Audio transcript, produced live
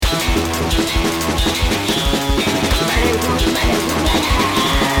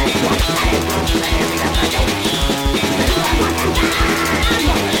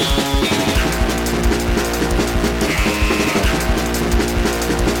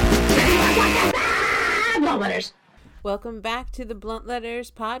Welcome back to the Blunt Letters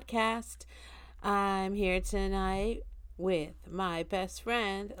podcast. I'm here tonight with my best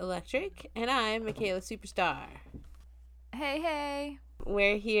friend, Electric, and I'm Michaela Superstar. Hey.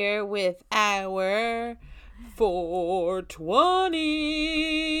 We're here with our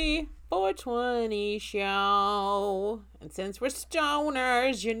 420 show. And since we're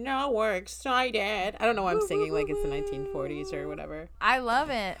stoners, we're excited. I don't know why I'm singing like it's the 1940s or whatever. I love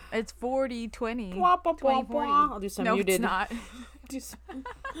it. It's 40-20. Blah, blah, blah, blah. I'll do some no, muted. it's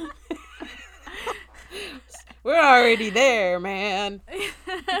not. We're already there, man. It's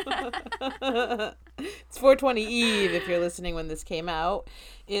 420 Eve if you're listening when this came out.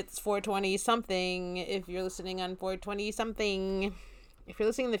 It's 420 something if you're listening on 420 something. If you're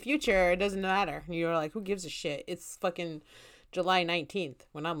listening in the future, it doesn't matter. You're like, who gives a shit? It's fucking July 19th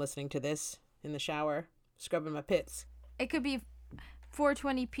when I'm listening to this in the shower, scrubbing my pits. It could be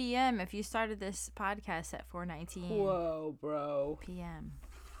 4:20 p.m. if you started this podcast at 4:19. Whoa, bro. p.m.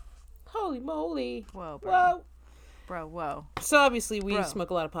 Holy moly. Whoa, bro. Whoa. Bro, whoa. So obviously we Bro.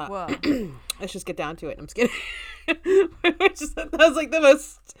 smoke a lot of pot. Whoa. Let's just get down to it. I'm just kidding. That was like the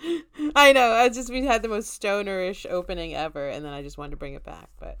most, I know, we had the most stonerish opening ever, and then I just wanted to bring it back.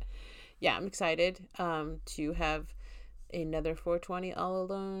 But yeah, I'm excited to have another 420 all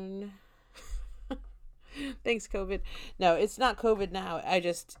alone. Thanks, COVID. No, it's not COVID now.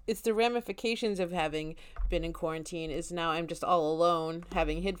 It's the ramifications of having been in quarantine is now I'm just all alone,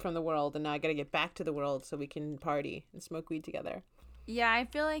 having hid from the world, and now I got to get back to the world so we can party and smoke weed together. Yeah, I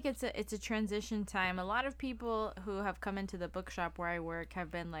feel like it's a transition time. A lot of people who have come into the bookshop where I work have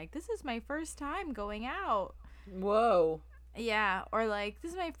been like, this is my first time going out. Whoa. Yeah, or like,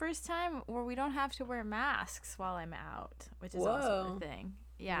 this is my first time where we don't have to wear masks while I'm out, which is also a thing.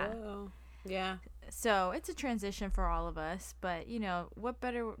 Yeah. Whoa. Yeah. So it's a transition for all of us, but what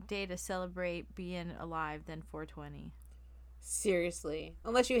better day to celebrate being alive than 420? Seriously.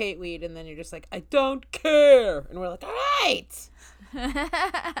 Unless you hate weed and then you're just like, I don't care. And we're like, all right.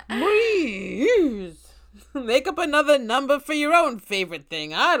 Please. Make up another number for your own favorite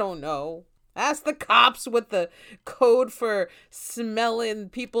thing. I don't know. Ask the cops what the code for smelling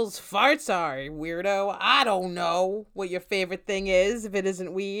people's farts are, weirdo. I don't know what your favorite thing is if it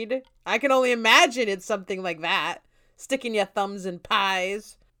isn't weed. I can only imagine it's something like that. Sticking your thumbs in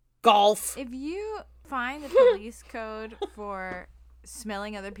pies. Golf. If you find the police code for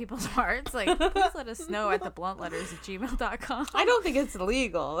smelling other people's farts, please let us know at thebluntletters@gmail.com. I don't think it's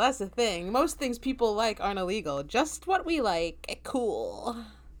illegal. That's the thing. Most things people like aren't illegal. Just what we like. Cool.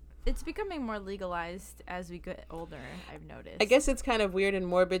 It's becoming more legalized as we get older, I've noticed. I guess it's kind of weird and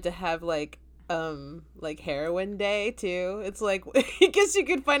morbid to have like heroin day too. It's like I guess you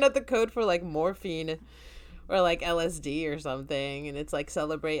could find out the code for like morphine or like LSD or something, and it's like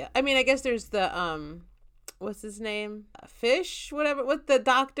celebrate. I mean, I guess there's the what's his name? Fish, whatever. What's the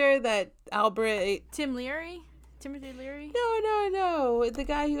doctor that Albert? Timothy Leary? No. The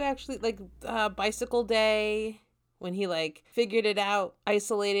guy who actually bicycle day. When he, figured it out,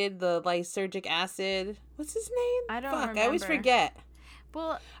 isolated the lysergic acid. What's his name? I don't remember. I always forget.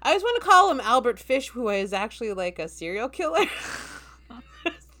 Well, I always want to call him Albert Fish, who is actually, a serial killer.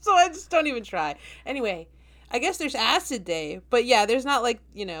 So I just don't even try. Anyway, I guess there's acid day. But, yeah, there's not,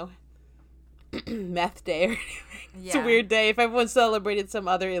 meth day or anything. Yeah. It's a weird day. If everyone celebrated some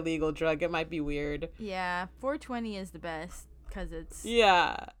other illegal drug, it might be weird. Yeah, 420 is the best because it's...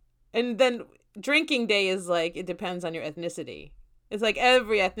 Yeah. And then... Drinking day is it depends on your ethnicity. It's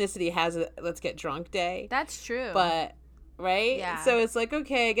every ethnicity has a let's get drunk day. That's true. But, right? Yeah. So it's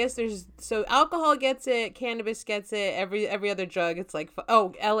okay, I guess so alcohol gets it, cannabis gets it, every other drug, it's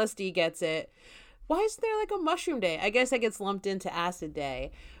LSD gets it. Why is there a mushroom day? I guess that gets lumped into acid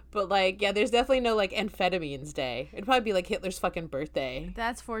day. But there's definitely no amphetamines day. It'd probably be Hitler's fucking birthday.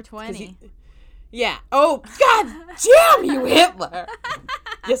 That's 420. Yeah. Oh, god damn you, Hitler!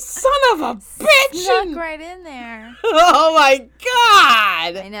 You son of a bitch! Snuck right in there. Oh my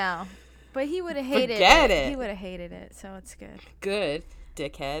god! I know. But he would have hated it. He would have hated it, so it's good. Good,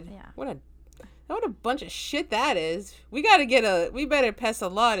 dickhead. Yeah. What a bunch of shit that is. We better pass a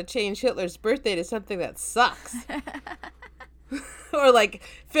law to change Hitler's birthday to something that sucks. Or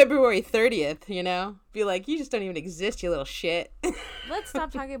February 30th, Be you just don't even exist, you little shit. Let's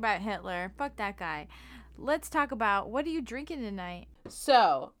stop talking about Hitler. Fuck that guy. Let's talk about, what are you drinking tonight?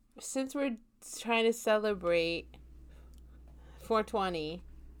 So, since we're trying to celebrate 420,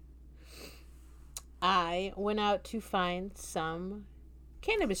 I went out to find some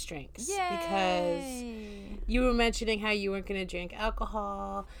cannabis drinks. Yay! Because you were mentioning how you weren't going to drink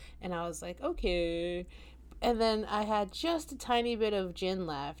alcohol, and I was like, okay. And then I had just a tiny bit of gin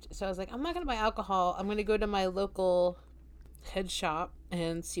left. So I was like, I'm not going to buy alcohol. I'm going to go to my local head shop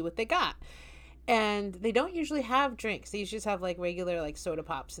and see what they got. And they don't usually have drinks. They usually just have like regular like soda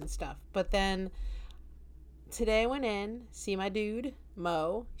pops and stuff. But then today I went in, see my dude,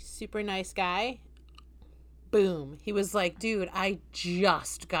 Mo, super nice guy. Boom. He was like, dude, I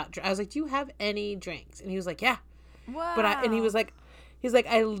just got I was like, do you have any drinks? And he was like, yeah. Wow. And he was like, he's like,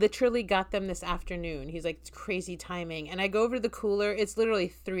 I literally got them this afternoon. He's like, it's crazy timing. And I go over to the cooler. It's literally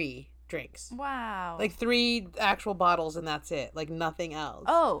 3 drinks. Wow. Like 3 actual bottles and that's it. Like nothing else.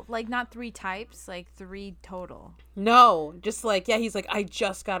 Oh, like not 3 types, like 3 total. No, just like, yeah, he's like, I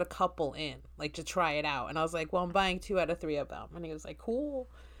just got a couple in, like to try it out. And I was like, well, I'm buying 2 out of 3 of them. And he was like, cool.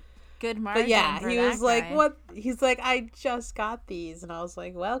 Good margin. But yeah, for he that was like, guy. what? He's like, I just got these. And I was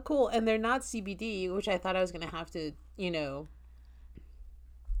like, well, cool. And they're not CBD, which I thought I was going to have to,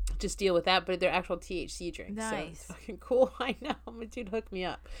 just deal with that. But they're actual THC drinks. Nice. So it's fucking cool. I know. My dude hooked me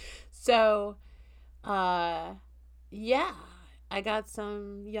up. So, yeah, I got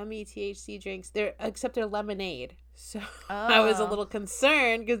some yummy THC drinks. Except they're lemonade. So I was a little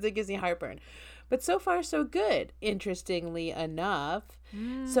concerned because it gives me heartburn. But so far, so good, interestingly enough.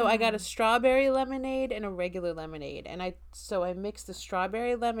 So I got a strawberry lemonade and a regular lemonade. And I mixed the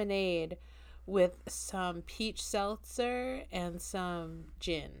strawberry lemonade with some peach seltzer and some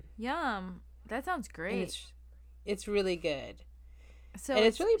gin. Yum. That sounds great. And it's really good. So and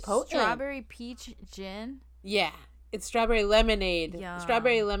it's really potent. Strawberry peach gin? Yeah. It's strawberry lemonade. Yum.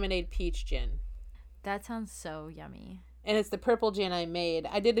 Strawberry lemonade peach gin. That sounds so yummy. And it's the purple gin I made.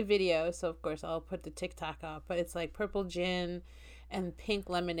 I did a video, so of course I'll put the TikTok up. But it's like purple gin and pink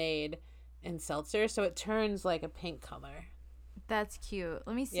lemonade and seltzer. So it turns like a pink color. That's cute.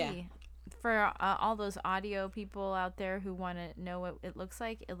 Let me see. Yeah. For all those audio people out there who want to know what it looks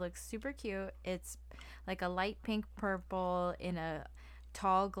like, it looks super cute. It's like a light pink purple in a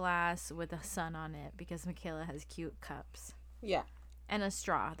tall glass with a sun on it because Michaela has cute cups. Yeah. And a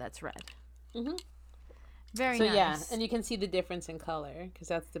straw that's red. Mm-hmm. Very so nice. yeah, and you can see the difference in color because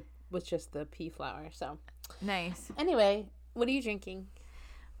was just the pea flower. So nice. Anyway, what are you drinking?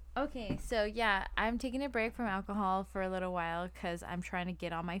 Okay, so yeah, I'm taking a break from alcohol for a little while because I'm trying to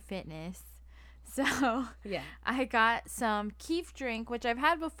get on my fitness. So yeah, I got some Keef drink, which I've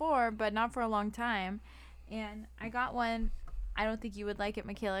had before, but not for a long time. And I got one. I don't think you would like it,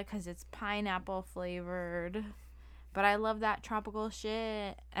 Michaela, because it's pineapple flavored. But I love that tropical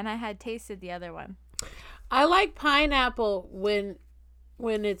shit. And I had tasted the other one. I like pineapple when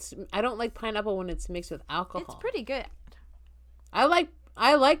it's. I don't like pineapple when it's mixed with alcohol. It's pretty good. I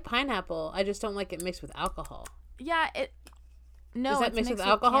like pineapple. I just don't like it mixed with alcohol. Yeah, No, is that it's mixed mixed with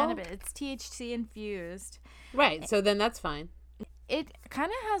alcohol? Cannabis. It's THC infused. Right. So then that's fine. It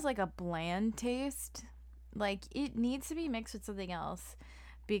kind of has like a bland taste. Like it needs to be mixed with something else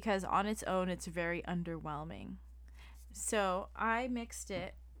because on its own it's very underwhelming. So I mixed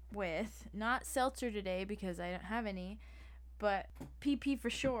it with not seltzer today because I don't have any, but PP for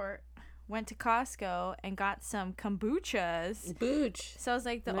short. Went to Costco and got some kombuchas. Booch. So it's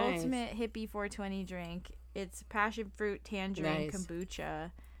like the Nice. ultimate hippie 420 drink. It's passion fruit, tangerine, Nice.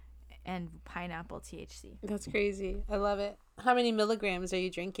 kombucha, and pineapple THC. That's crazy. I love it. How many milligrams are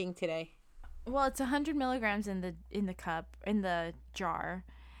you drinking today? Well, it's 100 milligrams in the jar,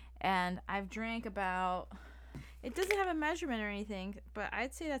 and I've drank about. It doesn't have a measurement or anything, but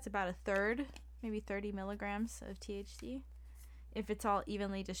I'd say that's about a third, maybe 30 milligrams of THC, if it's all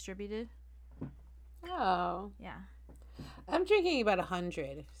evenly distributed. Oh. Yeah. I'm drinking about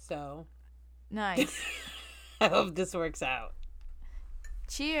 100, so Nice. I hope this works out.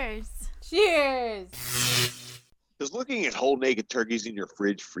 Cheers. Cheers. Does looking at whole naked turkeys in your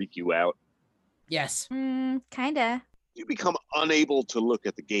fridge freak you out? Yes. Kinda. You become unable to look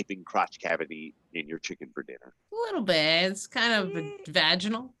at the gaping crotch cavity in your chicken for dinner. A little bit. It's kind of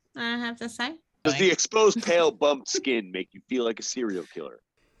vaginal, I have to say. Does the exposed pale bumped skin make you feel like a serial killer?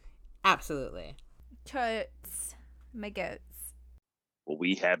 Absolutely. Totes. My goats. Well,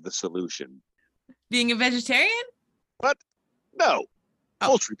 we have the solution. Being a vegetarian? What? No. Oh.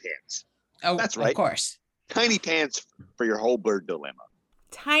 Poultry pants. Oh, That's right. Of course. Tiny pants for your whole bird dilemma.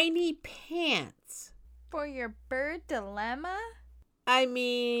 Tiny pants. For your bird dilemma? I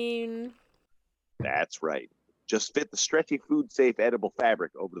mean, That's right. Just fit the stretchy, food-safe, edible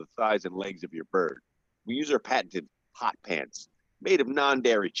fabric over the thighs and legs of your bird. We use our patented hot pants, made of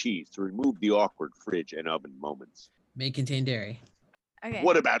non-dairy cheese, to remove the awkward fridge and oven moments. May contain dairy. Okay.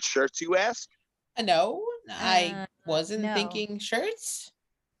 What about shirts, you ask? No, I wasn't no. thinking shirts.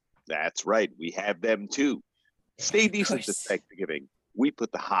 That's right. We have them too. Stay Of decent this course. Thanksgiving. We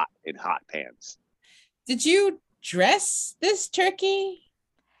put the hot in hot pants. Did you dress this turkey?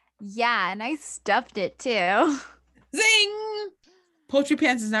 Yeah, and I stuffed it too. Zing! Poultry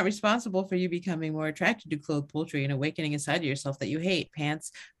Pants is not responsible for you becoming more attracted to clothed poultry and awakening inside yourself that you hate.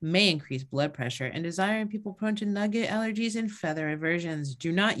 Pants may increase blood pressure and desire in people prone to nugget allergies and feather aversions.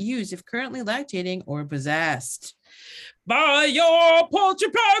 Do not use if currently lactating or possessed. Buy your Poultry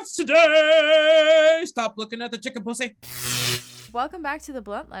Pants today! Stop looking at the chicken pussy. Welcome back to the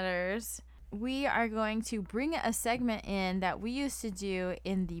Blunt Letters. We are going to bring a segment in that we used to do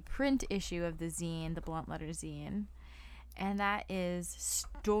in the print issue of the zine, the Blunt Letter zine. And that is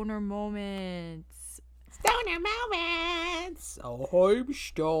Stoner Moments. Stoner moments. Oh, I'm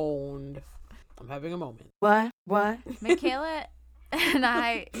stoned. I'm having a moment. What? Michaela and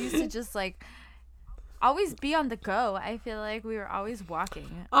I used to just like always be on the go. I feel like we were always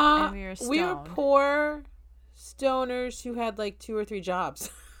walking and we were stoned. We were poor stoners who had like 2 or 3 jobs.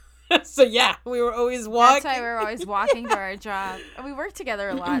 So yeah, we were always walking. That's why we were always walking to our job. And we worked together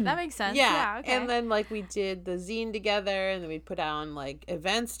a lot. That makes sense. Yeah, okay. And then like we did the zine together, and then we'd put on like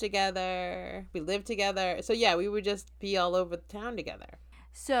events together. We lived together. So yeah, we would just be all over the town together.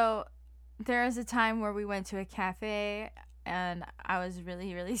 So there was a time where we went to a cafe and I was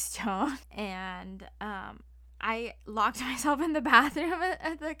really, really stoned. And I locked myself in the bathroom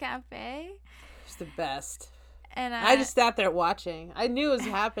at the cafe. It's the best. And I just sat there watching. I knew it was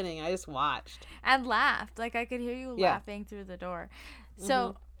happening. I just watched. And laughed. Like, I could hear you laughing through the door.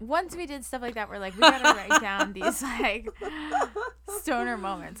 So, once we did stuff like that, we're like, we gotta write down these, like, stoner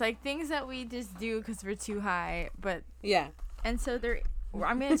moments. Like, things that we just do because we're too high. But, yeah. And so,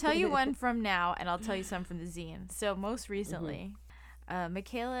 I'm gonna tell you one from now, and I'll tell you some from the zine. So, most recently,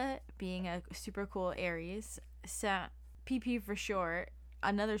 Michaela, being a super cool Aries, sent PP for short,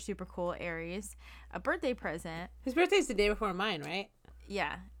 another super cool Aries, a birthday present. His birthday's the day before mine, right?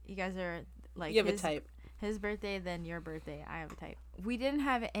 Yeah, you guys are like, you have a type. His birthday, then your birthday. I have a type. We didn't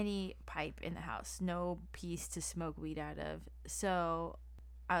have any pipe in the house, no piece to smoke weed out of. So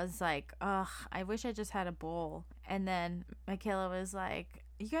I was like, ugh, I wish I just had a bowl. And then Michaela was like,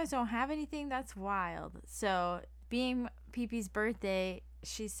 you guys don't have anything? That's wild. So being PP's birthday,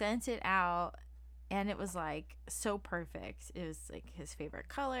 she sent it out. And it was, like, so perfect. It was, like, his favorite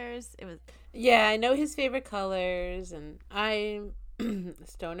colors. It was... Yeah, I know his favorite colors. And I'm a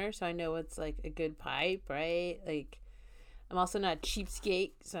stoner, so I know it's, like, a good pipe, right? Like, I'm also not a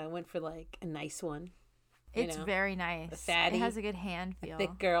cheapskate, so I went for, like, a nice one. It's very nice. A fatty. It has a good hand feel. A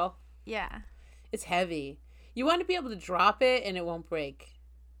thick girl. Yeah. It's heavy. You want to be able to drop it, and it won't break.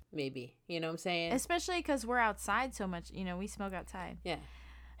 Maybe. You know what I'm saying? Especially because we're outside so much. You know, we smoke outside. Yeah.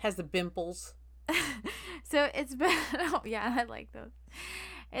 Has the bimples. So it's been I like those.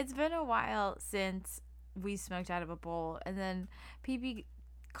 It's been a while since we smoked out of a bowl, and then PP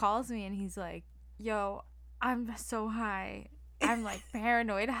calls me and he's like, yo, I'm so high. I'm like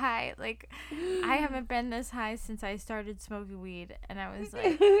paranoid high. Like, I haven't been this high since I started smoking weed. And I was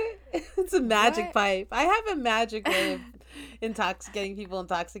like, it's a magic what? pipe. I have a magic way of getting people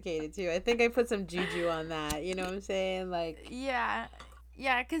intoxicated too. I think I put some juju on that. You know what I'm saying? Like, yeah,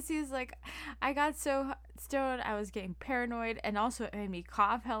 because he's like, I got so stoned, I was getting paranoid, and also it made me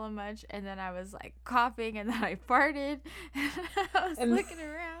cough hella much, and then I was like coughing, and then I farted, and I was looking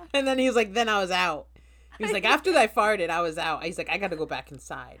around. And then he was like, then I was out. He was like, after I farted, I was out. He's like, I got to go back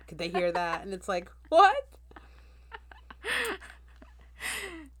inside. Could they hear that? And it's like, what?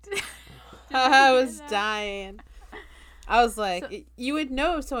 I was dying. I was like, you would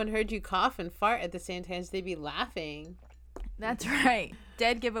know if someone heard you cough and fart at the same time, they'd be laughing. That's right.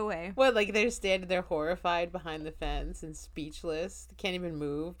 Dead giveaway. What, like they're standing there horrified behind the fence and speechless? They can't even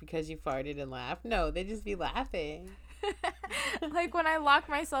move because you farted and laughed? No, they'd just be laughing. Like when I locked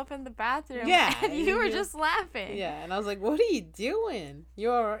myself in the bathroom. Yeah. And you were just laughing. Yeah, and I was like, what are you doing?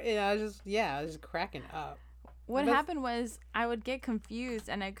 I was just cracking up. What happened was I would get confused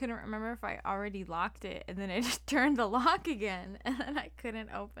and I couldn't remember if I already locked it, and then I just turned the lock again and then I couldn't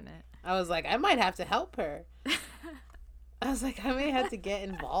open it. I was like, I might have to help her. I was like, I may have to get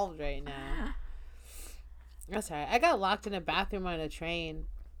involved right now. That's all right. I got locked in a bathroom on a train,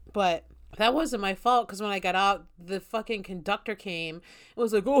 but that wasn't my fault because when I got out, the fucking conductor came and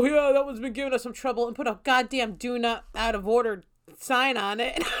was like, oh yeah, that one's been giving us some trouble, and put a goddamn do not out of order sign on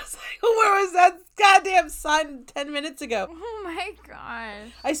it. And I was like, where was that goddamn sign 10 minutes ago? Oh my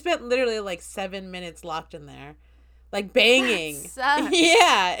god. I spent literally like 7 minutes locked in there. Like banging. That sucks.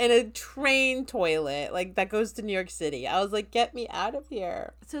 Yeah, in a train toilet. Like that goes to New York City. I was like, get me out of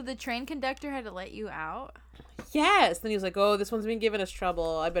here. So the train conductor had to let you out? Yes. Then he was like, oh, this one's been giving us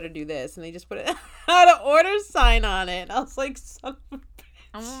trouble. I better do this. And they just put an out of order sign on it. I was like, son of a bitch.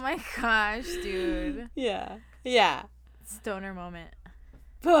 Oh my gosh, dude. Yeah. Yeah. Stoner moment.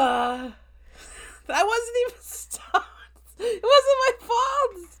 I wasn't even stoned. It wasn't my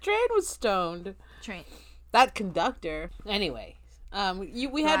fault. The train was stoned. Train. That conductor. Anyway,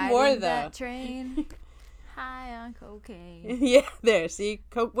 we had more Riding though. that train. High on cocaine. Yeah, there. See,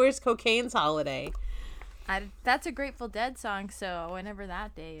 where's Cocaine's Holiday? That's a Grateful Dead song, so whenever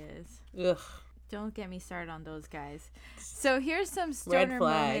that day is. Ugh. Don't get me started on those guys. So here's some Red stoner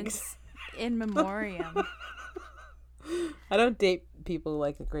flags. moments in memoriam. I don't date people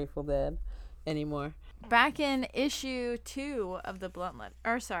like the Grateful Dead anymore. Back in issue 2 of the Blunt Letter.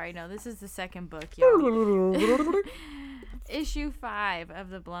 Or sorry, no, this is the second book, y'all. Issue 5 of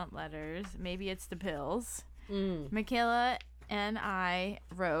the Blunt Letters. Maybe it's the pills. Michaela and I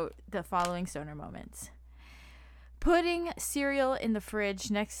wrote the following stoner moments. Putting cereal in the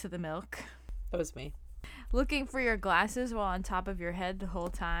fridge next to the milk. That was me. Looking for your glasses while on top of your head the whole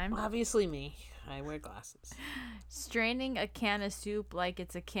time. Obviously me. I wear glasses. Straining a can of soup like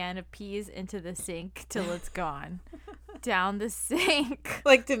it's a can of peas into the sink till it's gone. Down the sink.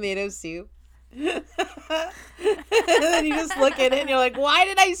 Like tomato soup. And then you just look at it and you're like, why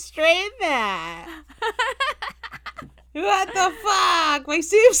did I strain that? What the fuck? My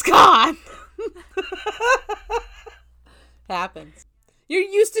soup's gone. Happens. You're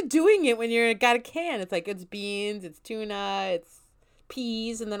used to doing it when you're got a can. It's like it's beans, it's tuna, it's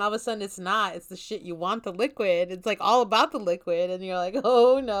peas, and then all of a sudden it's not. It's the shit you want, the liquid. It's like all about the liquid, and you're like,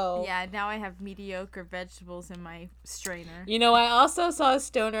 oh no. Yeah, now I have mediocre vegetables in my strainer. You know, I also saw a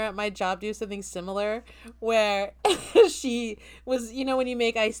stoner at my job do something similar where she was, you know, when you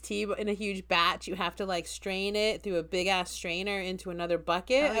make iced tea in a huge batch, you have to like strain it through a big ass strainer into another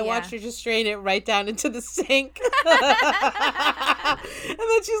bucket. Oh, I watched yeah. her just strain it right down into the sink. And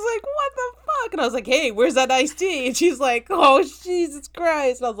then she's like, what the fuck? And I was like, hey, where's that iced tea? And she's like, oh, Jesus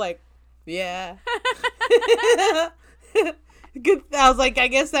Christ. And I was like, yeah. Good. I was like, I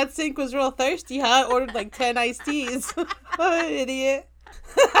guess that sink was real thirsty, huh? I ordered like 10 iced teas. Idiot.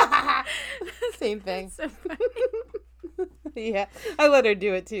 Same thing. So funny. Yeah, I let her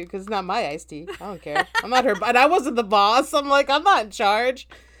do it too because it's not my iced tea. I don't care. I'm not her, but I wasn't the boss. I'm like, I'm not in charge.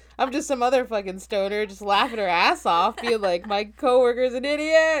 I'm just some other fucking stoner just laughing her ass off, being like, my coworker's an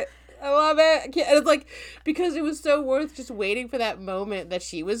idiot. I love it. I can't, and it's like, because it was so worth just waiting for that moment that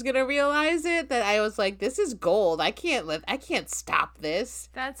she was going to realize it, that I was like, this is gold. I can't stop this.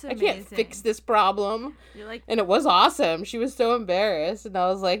 That's I amazing. can't fix this problem. You're like, And it was awesome. She was so embarrassed. And I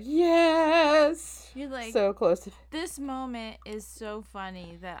was like, yes. you're like, So close to this moment is so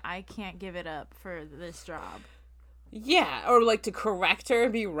funny that I can't give it up for this job. yeah, or like to correct her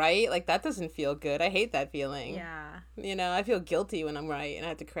and be right. Like that doesn't feel good. I hate that feeling. Yeah. You know, I feel guilty when I'm right and I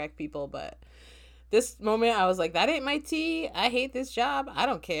have to correct people, but this moment I was like, that ain't my tea. I hate this job. I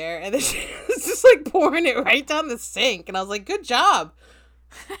don't care. And then she was just like pouring it right down the sink. And I was like, good job.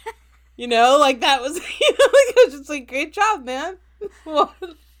 You know, like that was, you know, like I was just like, great job, man. What?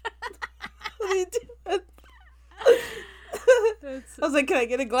 What are you doing? I was like, can I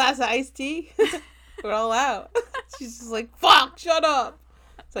get a glass of iced tea? We're all out. She's just like, fuck, shut up.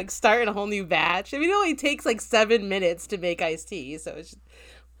 It's like starting a whole new batch. I mean, it only takes like 7 minutes to make iced tea. So it's just...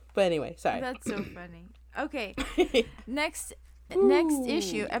 But anyway, sorry. That's so funny. Okay. Next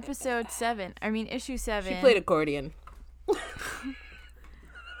issue, issue 7. She played accordion.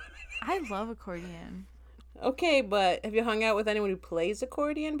 I love accordion. Okay, but have you hung out with anyone who plays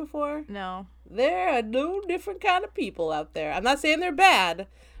accordion before? No. There are no different kind of people out there. I'm not saying they're bad. I'm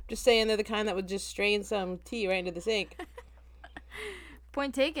just saying they're the kind that would just strain some tea right into the sink.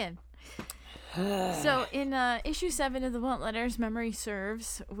 Point taken. So in issue 7 of the Blunt Letters, Memory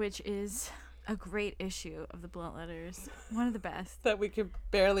Serves, which is a great issue of the Blunt Letters, one of the best. That we could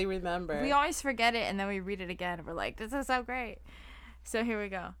barely remember. We always forget it and then we read it again and we're like, this is so great. So here we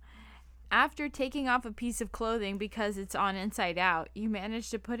go. After taking off a piece of clothing because it's on inside out, you manage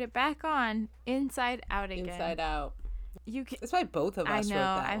to put it back on inside out again. Inside out. You can, That's why both of us I know. wrote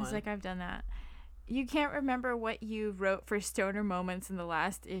that I was one. like, I've done that. You can't remember what you wrote for stoner moments in the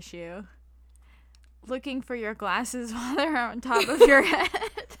last issue. Looking for your glasses while they're on top of your head.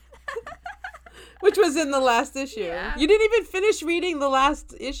 Which was in the last issue. Yeah. You didn't even finish reading the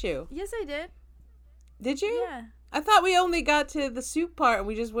last issue. Yes, I did. Did you? Yeah. I thought we only got to the soup part and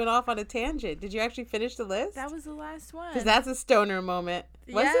we just went off on a tangent. Did you actually finish the list? That was the last one. Because that's a stoner moment.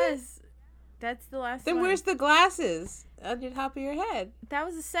 Was it? Yes. That's the last Then one. where's the glasses on your top of your head? That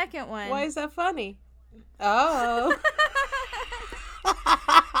was the second one. Why is that funny? Oh.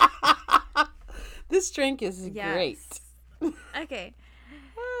 This drink is Yes. great. Okay.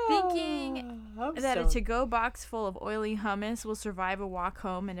 Thinking I'm that so- a to-go box full of oily hummus will survive a walk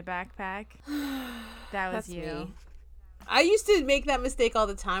home in a backpack. That was That's you. me. I used to make that mistake all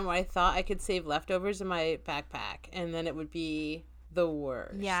the time where I thought I could save leftovers in my backpack, and then it would be the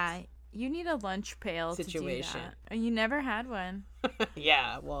worst. Yeah, you need a lunch pail Situation. to do that. And you never had one.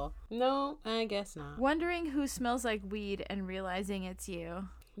 Yeah, well, no, I guess not. Wondering who smells like weed and realizing it's you.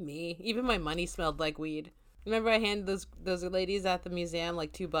 Me. Even my money smelled like weed. Remember I handed those ladies at the museum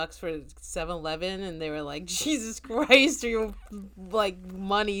like $2 for 7-Eleven, and they were like, Jesus Christ, your like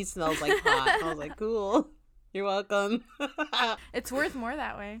money smells like pot. I was like, cool. You're welcome. It's worth more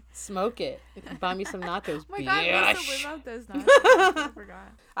that way. Smoke it. Buy me some nachos. Oh my god, bitch. Lisa, what about those nachos? I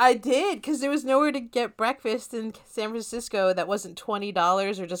forgot. I did, because there was nowhere to get breakfast in San Francisco that wasn't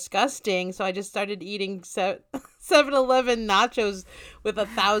 $20 or disgusting, so I just started eating 7-Eleven nachos with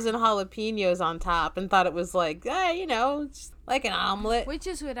 1,000 jalapenos on top and thought it was like, just like an omelet. Which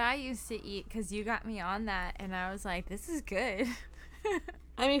is what I used to eat because you got me on that, and I was like, this is good.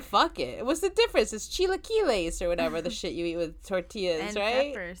 I mean, fuck it. What's the difference? It's chilaquiles or whatever the shit you eat with tortillas, And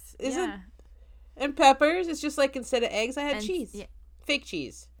right? peppers. Isn't- Yeah. And peppers. It's just like instead of eggs, I had And- cheese. yeah. Fake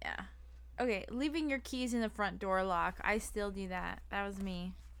cheese. Yeah. Okay, leaving your keys in the front door lock. I still do that. That was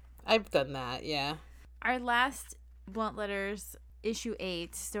me. I've done that, yeah. Our last Blunt Letters issue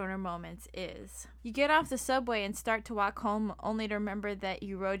 8 stoner moments is you get off the subway and start to walk home only to remember that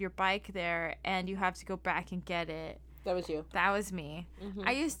you rode your bike there and you have to go back and get it. That was you. That was me. Mhm.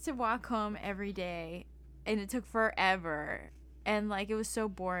 I used to walk home every day and it took forever. And like it was so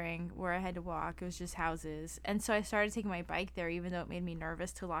boring where I had to walk. It was just houses. And so I started taking my bike there even though it made me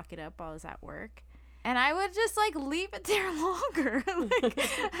nervous to lock it up while I was at work. And I would just like leave it there longer. Like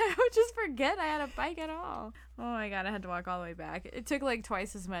I would just forget I had a bike at all. Oh my god, I had to walk all the way back. It took like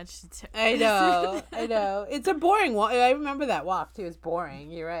twice as much I know. It's a boring walk. I remember that walk too. It's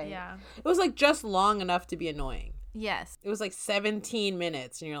boring. You're right. Yeah. It was like just long enough to be annoying. Yes. It was like 17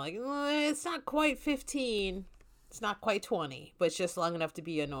 minutes, and you're like, it's not quite 15. It's not quite 20, but it's just long enough to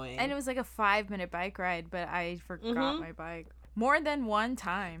be annoying. And it was like a 5-minute bike ride, but I forgot my bike more than one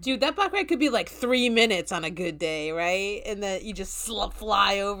time. Dude, that bike ride could be like 3 minutes on a good day, right? And then you just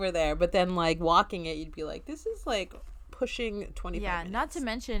fly over there. But then, like, walking it, you'd be like, this is like pushing 25 Yeah, minutes. not to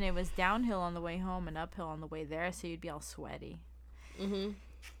mention it was downhill on the way home and uphill on the way there, so you'd be all sweaty. Mm-hmm.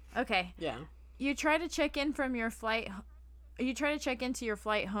 Okay. Yeah. You try to check in from your flight. You try to check into your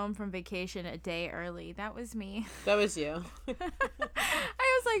flight home from vacation a day early. That was me. That was you. I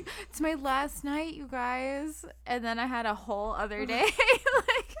was like, it's my last night, you guys. And then I had a whole other day.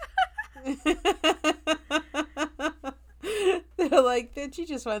 They're like, did you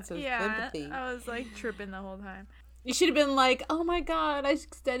just want some Yeah, sympathy? I was like tripping the whole time. You should have been like, oh my god, I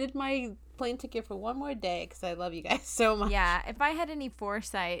extended my plane ticket for one more day because I love you guys so much. Yeah, if I had any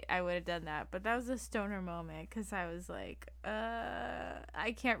foresight, I would have done that. But that was a stoner moment because I was like,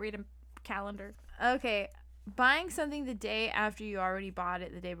 I can't read a calendar. Okay, buying something the day after you already bought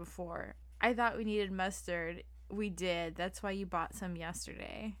it the day before. I thought we needed mustard. We did. That's why you bought some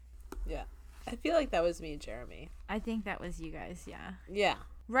yesterday. Yeah. I feel like that was me and Jeremy. I think that was you guys, yeah. Yeah.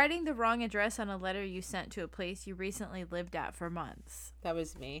 Writing the wrong address on a letter you sent to a place you recently lived at for months. That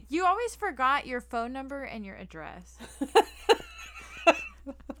was me. You always forgot your phone number and your address.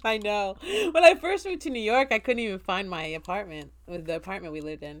 I know. When I first moved to New York, I couldn't even find my apartment, the apartment we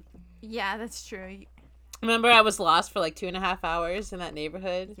lived in. Yeah, that's true. Remember, I was lost for like 2.5 hours in that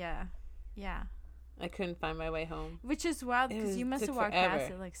neighborhood? Yeah. Yeah. I couldn't find my way home. Which is wild because you must took have walked past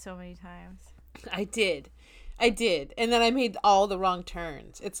forever. it like so many times. I did. And then I made all the wrong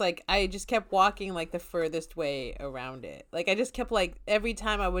turns. It's like I just kept walking like the furthest way around it. Like I just kept like every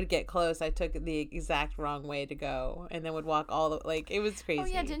time I would get close, I took the exact wrong way to go and then would walk all the like it was crazy. Oh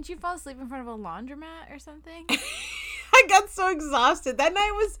yeah, didn't you fall asleep in front of a laundromat or something? I got so exhausted. That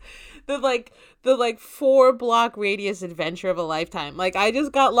night was the 4-block radius adventure of a lifetime. Like I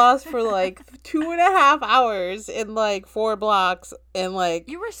just got lost for like 2.5 hours in like 4 blocks and like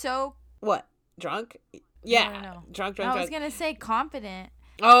You were so what? Drunk? Yeah. No. Drunk. I was gonna say confident.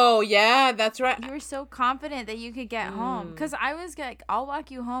 Oh yeah, that's right. You were so confident that you could get home. Cause I was like, I'll walk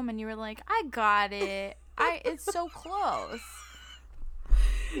you home, and you were like, I got it. It's so close.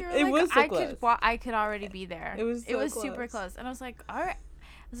 You were It like, was so I close. I could already be there. It was so super close. close, and I was like, all right.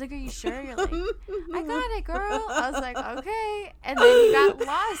 I was like, are you sure? You're like, I got it, girl. I was like, okay. And then you got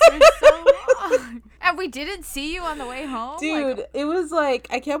lost for so long. And we didn't see you on the way home. Dude, Like, it was like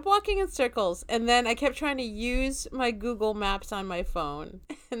I kept walking in circles and then I kept trying to use my Google Maps on my phone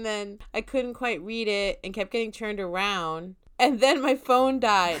and then I couldn't quite read it and kept getting turned around and then my phone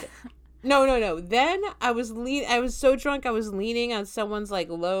died. No. Then I was so drunk I was leaning on someone's like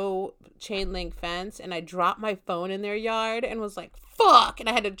low chain link fence, and I dropped my phone in their yard and was like, fuck, and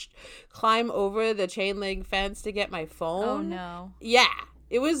I had to climb over the chain link fence to get my phone. Oh no. Yeah.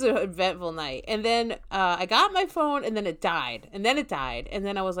 It was an eventful night. And then I got my phone, and then it died. And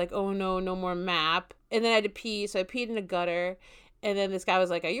then I was like, oh no, no more map. And then I had to pee, so I peed in a gutter. And then this guy was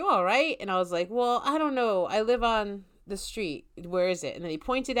like, are you all right? And I was like, well, I don't know. I live on the street. Where is it? And then he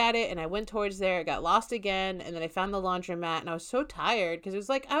pointed at it, and I went towards there. I got lost again, and then I found the laundromat, and I was so tired because it was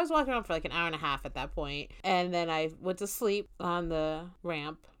like I was walking around for like an hour and a half at that point. And then I went to sleep on the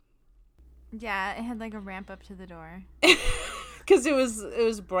ramp. Yeah, it had like a ramp up to the door. Because it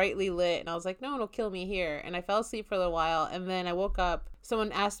was brightly lit, and I was like, no one will kill me here. And I fell asleep for a little while, and then I woke up.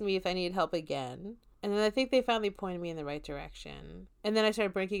 Someone asked me if I needed help again. And then I think they finally pointed me in the right direction. And then I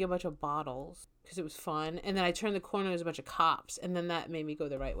started breaking a bunch of bottles because it was fun. And then I turned the corner, there was a bunch of cops. And then that made me go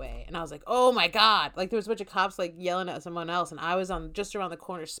the right way. And I was like, oh my God. Like there was a bunch of cops like yelling at someone else. And I was just around the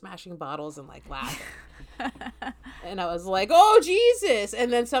corner smashing bottles and like laughing. And I was like, oh Jesus.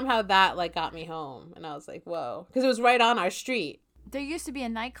 And then somehow that like got me home. And I was like, whoa. Because it was right on our street. There used to be a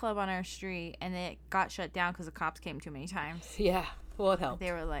nightclub on our street, and it got shut down because the cops came too many times. Yeah. Well, it helped.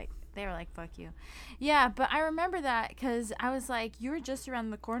 They were like, fuck you. Yeah, but I remember that because I was like, you were just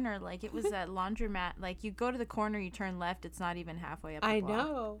around the corner. Like, it was that laundromat. Like, you go to the corner, you turn left. It's not even halfway up the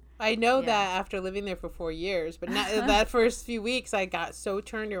block. I know that after living there for 4 years. But not, that first few weeks, I got so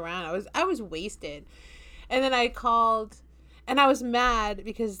turned around. I was wasted. And then I called, and I was mad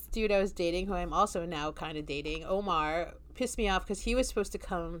because dude I was dating, who I'm also now kind of dating, Omar, pissed me off because he was supposed to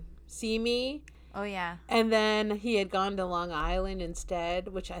come see me. Oh, yeah. And then he had gone to Long Island instead,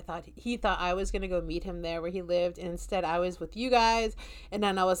 which he thought I was going to go meet him there where he lived. And instead I was with you guys. And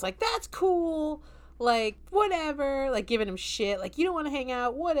then I was like, that's cool. Like, whatever. Like, giving him shit. Like, you don't want to hang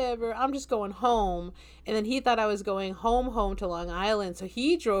out. Whatever. I'm just going home. And then he thought I was going home to Long Island. So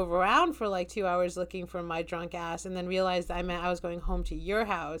he drove around for like 2 hours looking for my drunk ass. And then realized I was going home to your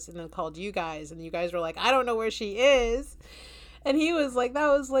house. And then called you guys. And you guys were like, I don't know where she is. And he was like, that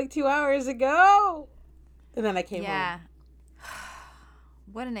was like 2 hours ago. And then I came home. Yeah.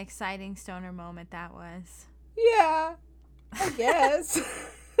 What an exciting stoner moment that was. Yeah, I guess.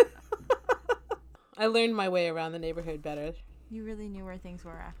 I learned my way around the neighborhood better. You really knew where things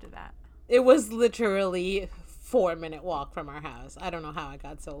were after that. It was literally 4-minute walk from our house. I don't know how I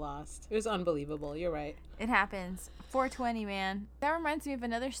got so lost. It was unbelievable. You're right. It happens. 420, man. That reminds me of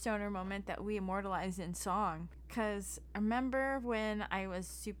another stoner moment that we immortalized in song. Because I remember when I was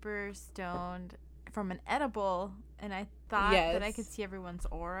super stoned from an edible, and I thought that I could see everyone's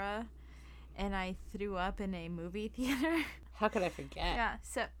aura, and I threw up in a movie theater. How could I forget?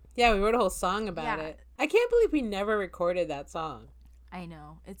 Yeah, we wrote a whole song about it. I can't believe we never recorded that song. I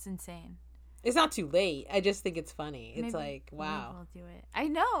know. It's insane. It's not too late. I just think it's funny. It's Maybe, like, wow. Maybe we'll do it. I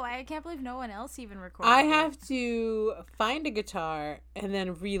know. I can't believe no one else even recorded I have to find a guitar and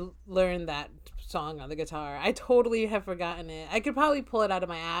then relearn that song on the guitar. I totally have forgotten it. I could probably pull it out of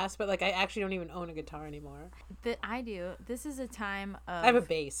my ass, but like I actually don't even own a guitar anymore. But I do. This is a time of... I have a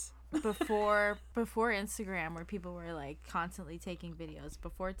bass. before Instagram, where people were like constantly taking videos,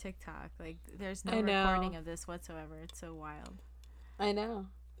 before TikTok. Like there's no recording of this whatsoever. It's so wild. I know.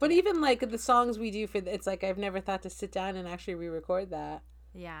 But even like the songs we do it's like I've never thought to sit down and actually re-record that.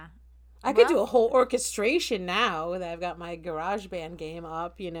 Yeah. I could do a whole orchestration now that I've got my GarageBand game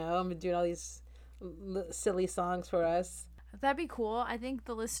up, you know. I'm doing all these silly songs for us. That'd be cool. I think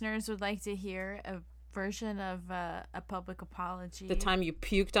the listeners would like to hear a version of a public apology. The time you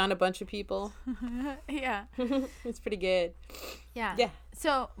puked on a bunch of people. Yeah. It's pretty good. Yeah.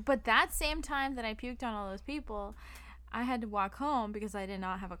 So, but that same time that I puked on all those people, I had to walk home because I did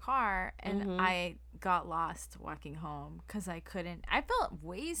not have a car, and I got lost walking home because I felt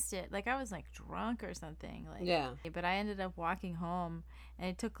wasted. Like I was like drunk or something. Like, yeah. But I ended up walking home, and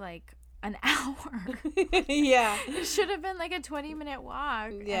it took like an hour. Yeah. It should have been like a 20-minute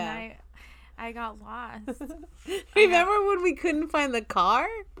walk. Yeah. And I got lost. Remember when we couldn't find the car?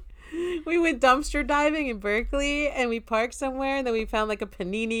 We went dumpster diving in Berkeley, and we parked somewhere, and then we found like a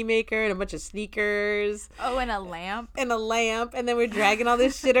panini maker and a bunch of sneakers. Oh, and a lamp. And then we're dragging all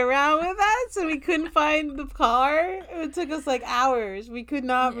this shit around with us, and we couldn't find the car. It took us like hours. We could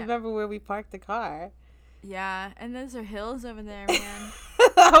not remember where we parked the car. Yeah, and those are hills over there, man.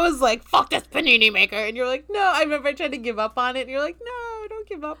 I was like, fuck this panini maker. And you're like, no. I remember I tried to give up on it, and you're like, no, don't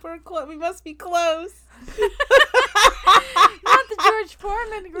give up. We must be close. Not that George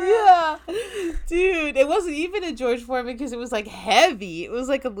Foreman grill. Yeah, dude, it wasn't even a George Foreman because it was like heavy. It was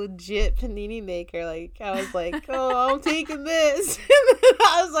like a legit panini maker. Like I was like, oh, I'm taking this. And then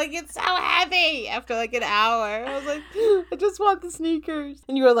I was like, it's so heavy. After like an hour, I was like, I just want the sneakers.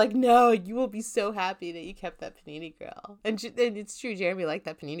 And you were like, no, you will be so happy that you kept that panini grill. And it's true, Jeremy liked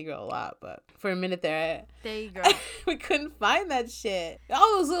that panini grill a lot, but for a minute there, There you go. we couldn't find that shit.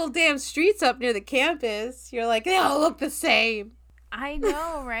 All those little damn streets up near the campus, you're like, they all look the same. I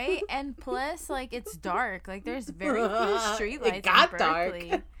know, right? And plus, like, it's dark. Like, there's very few streetlights It got in dark.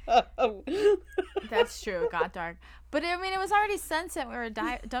 Berkeley. That's true. It got dark. But, I mean, it was already sunset. We were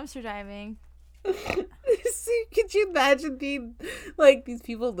dumpster diving. See, could you imagine being like these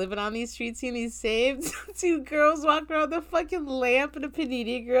people living on these streets seeing these saved two girls walking around with a fucking lamp and a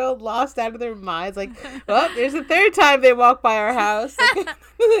panini grill, lost out of their minds? Like, well, there's the third time they walk by our house. Like,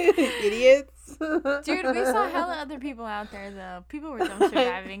 idiots. Dude, we saw hella other people out there, though. People were dumpster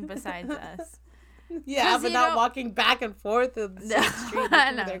diving besides us. Yeah, 'Cause, but you not know- walking back and forth in the same No, street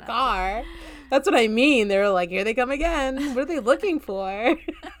looking no, for their no. car. That's what I mean. They were like, here they come again. What are they looking for?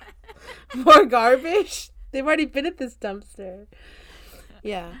 More garbage? They've already been at this dumpster.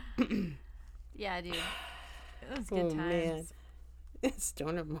 Yeah. Yeah, dude. It was good times. Man.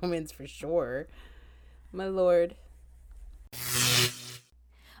 Stoner moments for sure. My lord.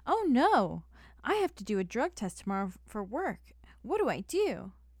 Oh, no. I have to do a drug test tomorrow for work. What do I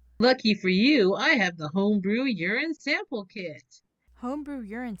do? Lucky for you, I have the homebrew urine sample kit. Homebrew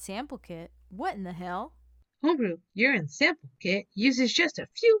urine sample kit? What in the hell? Homebrew urine sample kit uses just a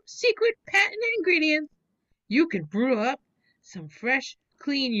few secret patent ingredients. You can brew up some fresh,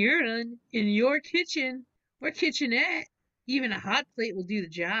 clean urine in your kitchen or kitchenette. Even a hot plate will do the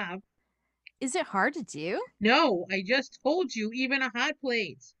job. Is it hard to do? No, I just told you, even a hot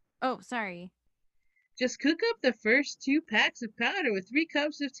plate. Oh, sorry. Just cook up the first 2 packs of powder with 3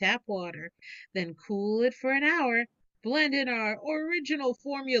 cups of tap water. Then cool it for an hour. Blend in our original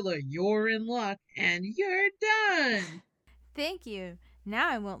formula, You're in Luck, and you're done. Thank you. Now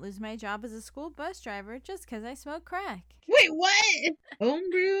I won't lose my job as a school bus driver just 'cause I smoke crack. Wait, what?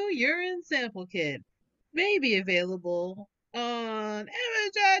 Homebrew urine sample kit may be available on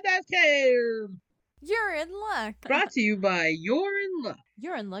Amazon.com. You're in luck. Brought to you by You're in Luck.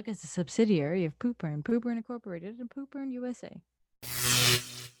 You're in luck is a subsidiary of Poopern Incorporated and Poopern USA.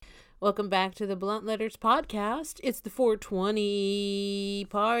 Welcome back to the Blunt Letters podcast. It's the 420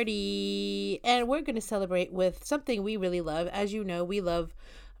 party, and we're going to celebrate with something we really love. As you know, we love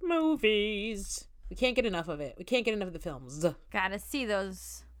movies. We can't get enough of it. We can't get enough of the films. Gotta see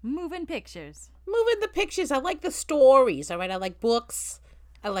those moving pictures. Moving the pictures. I like the stories, all right? I like books.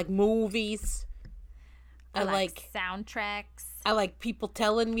 I like movies. I like soundtracks I like people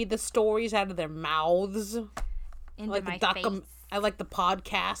telling me the stories out of their mouths. into my face. I like the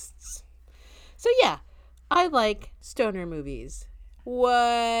podcasts. So yeah, I like stoner movies.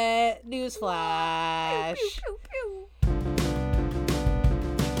 What? Newsflash. Pew, pew, pew.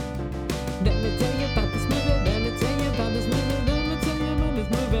 Let me tell you about this movie. Let me tell you about this movie. Let me tell you about this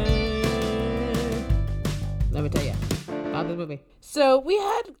movie. Let me tell you about this movie. So we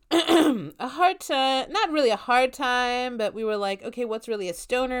had a hard time, not really a hard time, but we were like, okay, what's really a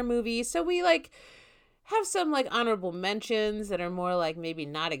stoner movie? So we like have some like honorable mentions that are more like maybe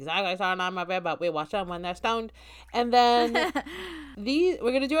not exactly on my bed, but we watch them when they're stoned. And then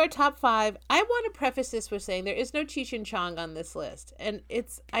we're gonna do our top 5. I want to preface this with saying there is no Cheech and Chong on this list, and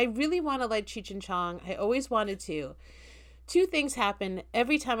I really want to like Cheech and Chong. I always wanted to. 2 things happen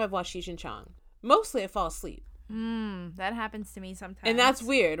every time I've watched Cheech and Chong. Mostly I fall asleep, That happens to me sometimes. and that's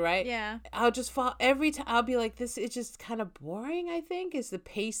weird, right? Yeah. I'll just fall every time. I'll be like, this is just kind of boring. I think is the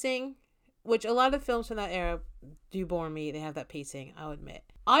pacing. Which a lot of films from that era do bore me. They have that pacing, I'll admit.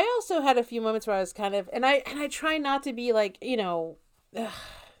 I also had a few moments where I was kind of, and I try not to be like,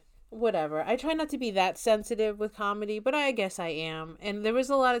 whatever. I try not to be that sensitive with comedy, but I guess I am. And there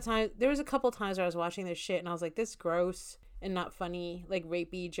was a couple times where I was watching this shit and I was like, this is gross and not funny, like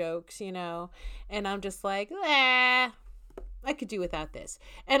rapey jokes, And I'm just like, I could do without this.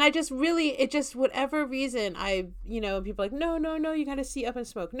 And I just really, whatever reason, people are like, no, you got to see Up and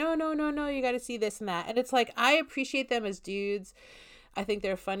Smoke. No, you got to see this and that. And it's like, I appreciate them as dudes. I think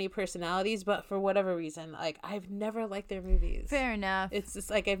they're funny personalities, but for whatever reason, like, I've never liked their movies. Fair enough. It's just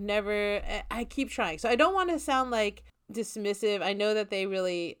like, I keep trying. So I don't want to sound like dismissive. I know that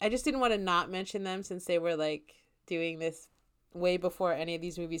I just didn't want to not mention them since they were like doing this way before any of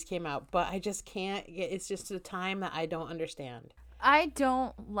these movies came out, but I just can't it's just a time that I don't understand. I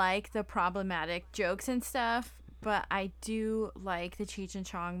don't like the problematic jokes and stuff, But I do like the Cheech and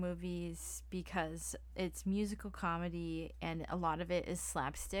Chong movies because it's musical comedy and a lot of it is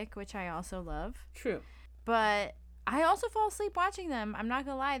slapstick, which I also love. True. But I also fall asleep watching them. I'm not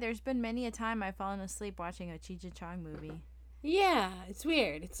gonna lie. There's been many a time I've fallen asleep watching a Cheech and Chong movie. Yeah, it's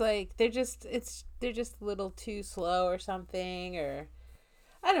weird. It's like they're just a little too slow or something, or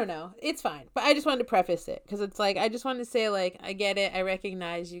I don't know. It's fine. But I just wanted to preface it because it's like I just wanted to say, like, I get it. I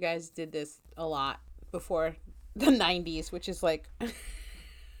recognize you guys did this a lot before the 90s, which is like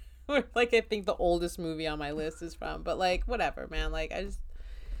like I think the oldest movie on my list is from, but like whatever, man. Like I just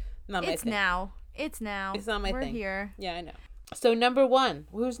not my It's thing. now. It's now. It's not my We're thing. here. Yeah, I know. So number 1.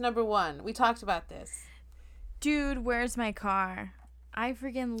 Who's number 1? We talked about this. Dude, Where's My Car? I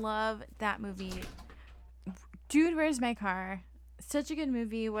freaking love that movie. Dude, Where's My Car? Such a good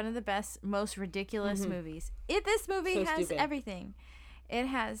movie. One of the best, most ridiculous movies. This movie So has stupid. everything. It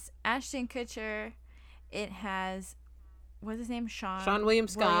has Ashton Kutcher. It has, what's his name? Sean William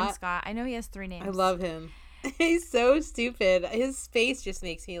Scott. I know he has 3 names. I love him. He's so stupid. His face just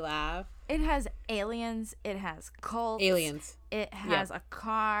makes me laugh. It has aliens. It has cults. Aliens. It has a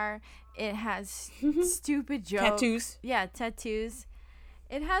car. It has stupid jokes. Tattoos. Yeah, tattoos.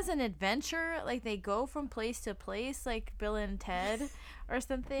 It has an adventure. Like, they go from place to place, like Bill and Ted or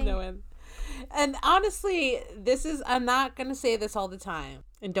something. No one. And honestly, I'm not going to say this all the time.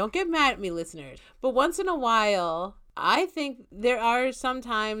 And don't get mad at me, listeners. But once in a while, I think there are some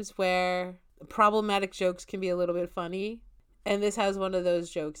times where problematic jokes can be a little bit funny. And this has one of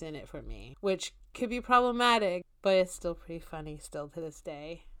those jokes in it for me, which could be problematic, but it's still pretty funny still to this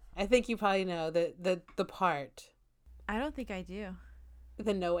day. I think you probably know the part. I don't think I do.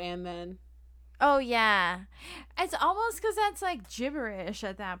 The no and then. Oh, yeah. It's almost because that's, like, gibberish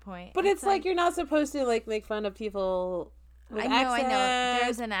at that point. But it's like you're not supposed to, like, make fun of people with I know. accents,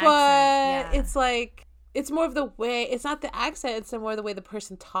 There's an but accent, yeah. it's like, it's more of the way, it's not the accent, it's more the way the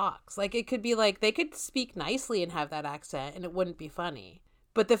person talks. Like, it could be like, they could speak nicely and have that accent and it wouldn't be funny.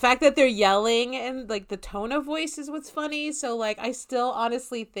 But the fact that they're yelling and, like, the tone of voice is what's funny. So, like, I still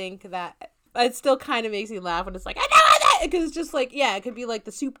honestly think that it still kind of makes me laugh when it's like, I know that! Because it's just like, yeah, it could be like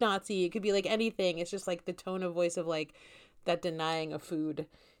the soup Nazi. It could be like anything. It's just like the tone of voice of, like, that denying of food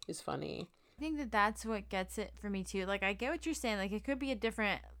is funny. I think that that's what gets it for me, too. Like, I get what you're saying. Like, it could be a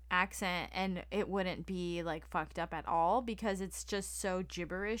different accent and it wouldn't be, like, fucked up at all because it's just so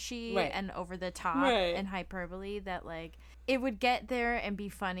gibberishy and over the top and hyperbole that, like, it would get there and be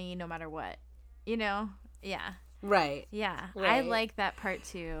funny no matter what, you know? Yeah. Right. Yeah. Right. I like that part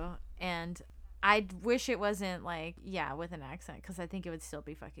too. And I wish it wasn't like, with an accent because I think it would still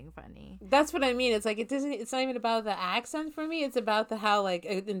be fucking funny. That's what I mean. It's like, it's not even about the accent for me. It's about how, like,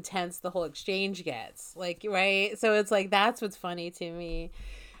 intense the whole exchange gets. Like, right? So it's like, that's what's funny to me.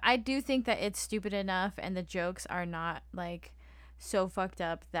 I do think that it's stupid enough and the jokes are not, like, so fucked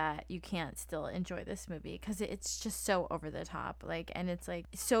up that you can't still enjoy this movie because it's just so over the top, like, and it's like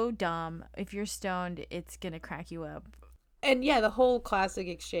so dumb. If you're stoned, it's gonna crack you up. And yeah, the whole classic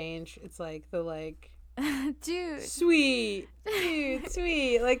exchange, it's like the, like, dude, sweet,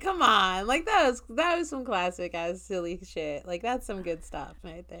 like, come on, like, that was some classic ass silly shit. Like, that's some good stuff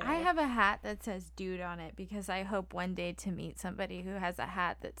right there. I have a hat that says dude on it because I hope one day to meet somebody who has a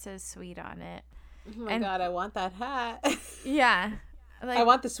hat that says sweet on it. Oh my god, I want that hat. Yeah. Like, I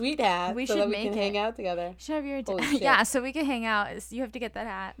want the sweet hat we so should that we make can hang out together. Should have your Holy shit. yeah, so we can hang out. You have to get that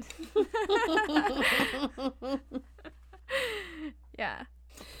hat. Yeah.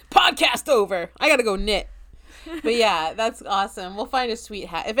 Podcast over. I gotta go knit. But yeah, that's awesome. We'll find a sweet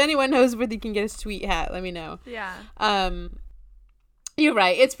hat. If anyone knows where you can get a sweet hat, let me know. Yeah. You're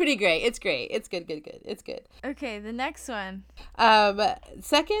right. It's pretty great. It's great. It's good. It's good. Okay, the next one.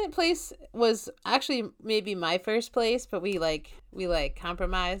 Second place was actually maybe my first place, but we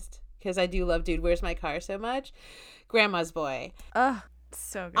compromised because I do love Dude, Where's My Car so much. Grandma's Boy. Ugh,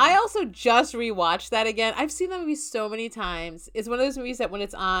 so good. I also just rewatched that again. I've seen that movie so many times. It's one of those movies that when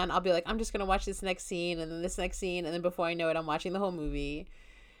it's on, I'll be like, I'm just gonna watch this next scene and then this next scene, and then before I know it, I'm watching the whole movie.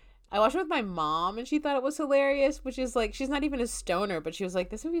 I watched it with my mom and she thought it was hilarious, which is like, she's not even a stoner, but she was like,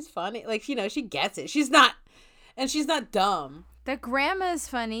 this movie's funny. Like, you know, she gets it. She's not dumb. The grandma's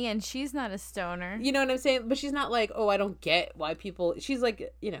funny and she's not a stoner. You know what I'm saying? But she's not like, oh, I don't get why people, she's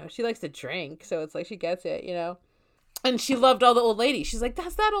like, you know, she likes to drink. So it's like, she gets it, you know? And she loved all the old ladies. She's like,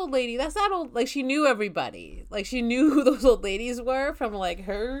 that's that old lady. That's that old, like, she knew everybody. Like, she knew who those old ladies were from, like,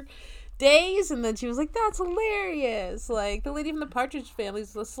 her days. And then she was like, that's hilarious. Like, the lady from the Partridge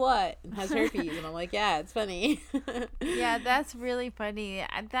Family's a slut and has herpes. And I'm like, yeah, it's funny. Yeah, that's really funny.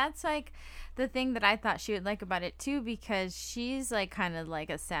 That's like, the thing that I thought she would like about it too, because she's like kind of like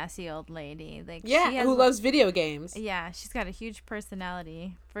a sassy old lady. Like Yeah, she has, who loves video games. Yeah, she's got a huge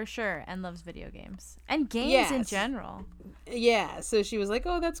personality for sure, and loves video games and games in Yes. general. Yeah, so she was like,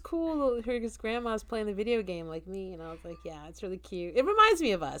 "Oh, that's cool. Her grandma's playing the video game like me," and I was like, "Yeah, it's really cute. It reminds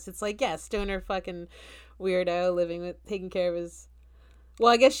me of us. It's like, yeah, stoner fucking weirdo living with taking care of his.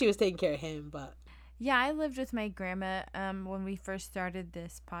 Well, I guess she was taking care of him, but Yeah, I lived with my grandma when we first started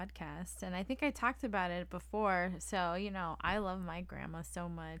this podcast, and I think I talked about it before. So, you know, I love my grandma so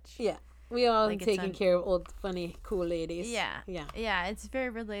much. yeah, we all Like, it's taking care of old, funny, cool ladies. Yeah. yeah. Yeah, it's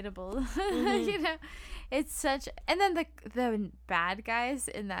very relatable. Mhm. You know, it's such, and then the bad guys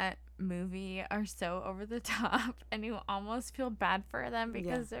in that movie are so over the top, and you almost feel bad for them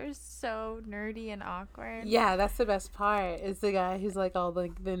because they're so nerdy and awkward. Yeah, that's the best part. Is the guy who's like all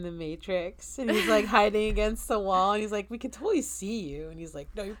like in the Matrix, and he's like hiding against the wall, and he's like, "We can totally see you," and he's like,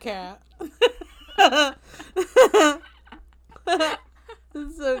 "No, you can't."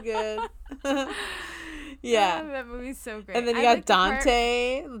 It's so good. Yeah. Oh, that movie's so great. And then you I got like the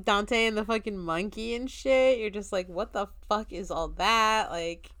part- Dante and the fucking monkey and shit. You're just like, what the fuck is all that?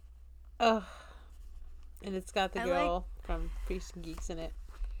 Like, ugh. And it's got the I girl from Freaks and Geeks in it.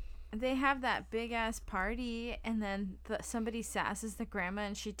 They have that big ass party, and then somebody sasses the grandma,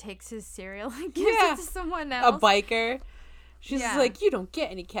 and she takes his cereal and gives Yeah. it to someone A else. biker. She's just Yeah. like, you don't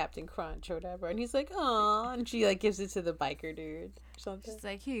get any Captain Crunch or whatever. And he's like, aw. And she like gives it to the biker dude or something. She's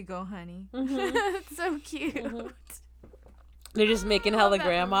like, "Here you go, honey." Mhm. It's so cute. Mhm. They're just making I hella love that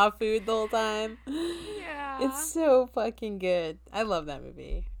grandma food the whole time. Yeah. It's so fucking good. I love that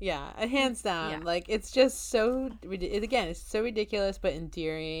movie. Yeah, hands down. Yeah. Like, it's just so again, it's so ridiculous but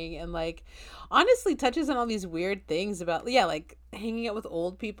endearing, and like honestly touches on all these weird things about like hanging out with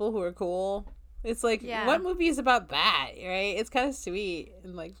old people who are cool. It's like, Yeah. what movie is about that, right? It's kind of sweet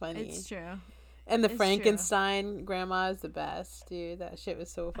and like funny. It's true. And the it's true. Frankenstein grandma is the best, dude. That shit was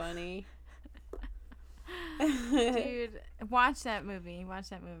so funny. Dude, watch that movie. Watch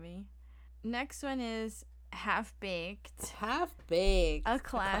that movie. Next one is Half Baked, Half Baked. a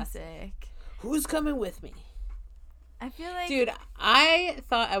classic. Who's coming with me? I feel like Dude, I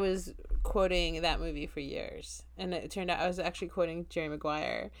thought I was quoting that movie for years, and it turned out I was actually quoting Jerry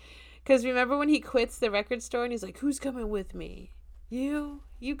Maguire. Because remember when he quits the record store and he's like, "Who's coming with me? You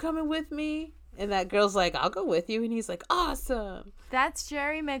coming with me?" And that girl's like, "I'll go with you," and he's like, "Awesome." that's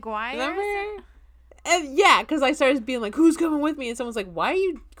Jerry Maguire. Remember? And yeah, because I started being like, "Who's coming with me?" And someone's like, "Why are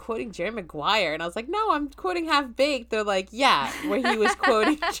you quoting Jerry Maguire?" And I was like, "No, I'm quoting Half Baked." They're like, "Yeah," where he was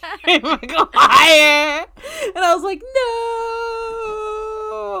quoting Jerry Maguire. And I was like,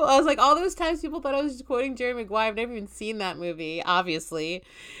 "No." I was like, all those times people thought I was just quoting Jerry Maguire. I've never even seen that movie, obviously.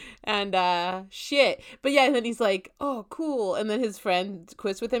 And shit. But yeah, and then he's like, "Oh, cool." And then his friend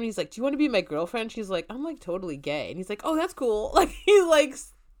quits with him. And he's like, "Do you want to be my girlfriend?" She's like, "I'm like totally gay." And he's like, "Oh, that's cool." Like he's like,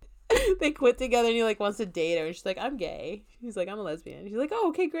 they quit together and he like wants to date her. And she's like, "I'm gay." He's like, "I'm a lesbian." She's like, "Oh,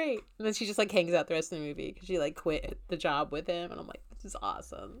 okay, great." And then she just like hangs out the rest of the movie because she like quit the job with him. And I'm like, this is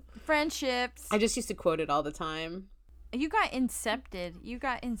awesome. Friendships. I just used to quote it all the time. You got incepted. You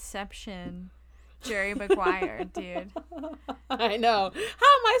got Inception. Jerry Maguire, dude. I know. How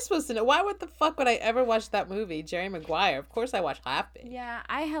am I supposed to know? Why would the fuck would I ever watch that movie, Jerry Maguire? Of course I watch Half Baked. Yeah,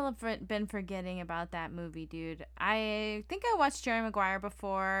 I have been forgetting about that movie, dude. I think I watched Jerry Maguire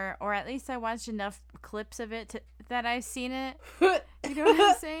before, or at least I watched enough clips of it that I've seen it. You know what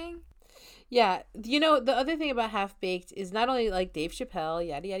I'm saying? Yeah, you know, the other thing about Half Baked is not only like Dave Chappelle,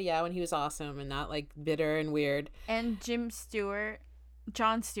 yada yada yada, when he was awesome and not like bitter and weird. And Jon Stewart.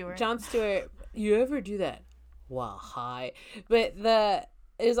 Jon Stewart, you ever do that? Well, hi. But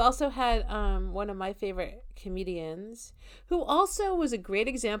it also had one of my favorite comedians who also was a great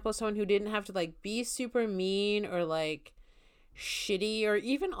example of someone who didn't have to like be super mean or like shitty or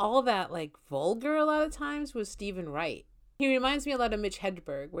even all that like vulgar a lot of times, was Stephen Wright. He reminds me a lot of Mitch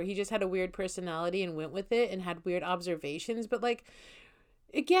Hedberg, where he just had a weird personality and went with it and had weird observations. But like,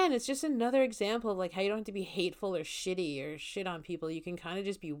 again, it's just another example of like how you don't have to be hateful or shitty or shit on people. You can kind of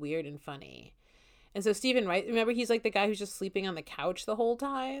just be weird and funny. And so Stephen Wright, remember, he's like the guy who's just sleeping on the couch the whole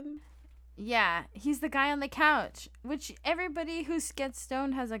time. Yeah, he's the guy on the couch, which everybody who gets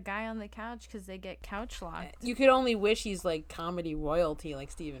stoned has a guy on the couch because they get couch locked. You could only wish he's like comedy royalty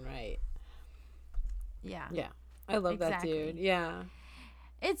like Stephen Wright. Yeah. Yeah. I love that dude. Yeah.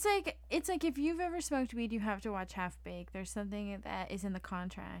 It's like if you've ever smoked weed, you have to watch Half Baked. There's something that is in the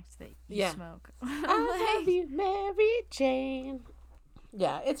contract that you smoke. I love you, Mary Jane.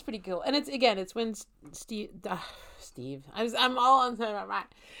 Yeah, it's pretty cool. And it's when Steve. I'm all on time. Right.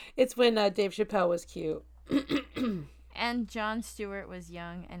 It's when Dave Chappelle was cute. And Jon Stewart was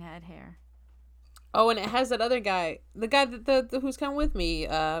young and had hair. Oh, and it has that other guy, the guy that the who's come with me.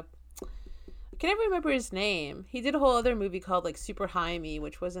 I can never remember his name. He did a whole other movie called like Super High Me,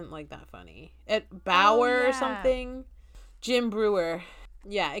 which wasn't like that funny. At Bauer or something. Jim Brewer.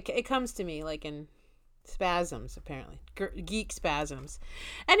 Yeah, it comes to me like in spasms, apparently. Geek spasms.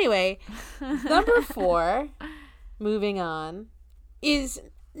 Anyway, number 4, moving on, is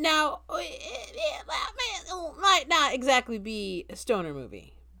now, it might not exactly be a stoner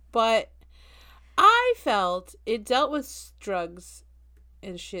movie, but I felt it dealt with drugs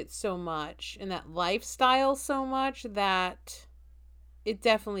and shit so much, and that lifestyle so much, that it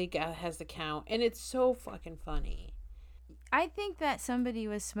definitely has the count, and it's so fucking funny. I think that somebody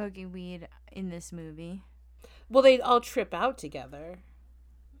was smoking weed in this movie. Well, they all trip out together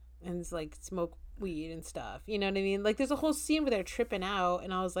and it's like smoke weed and stuff. You know what I mean? Like there's a whole scene where they're tripping out,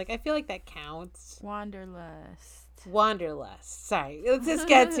 and I was like, I feel like that counts. Wanderlust. Sorry, let's just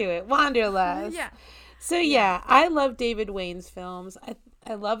get to it. Wanderlust. Yeah. So yeah, I love David Wayne's films.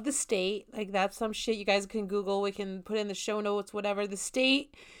 I love The State. Like that's some shit you guys can Google. We can put in the show notes, whatever. The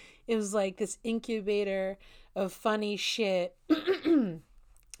State is like this incubator of funny shit in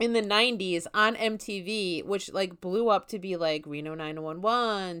the 90s on MTV, which like blew up to be like Reno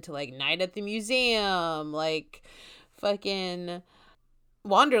 911 to like Night at the Museum, like fucking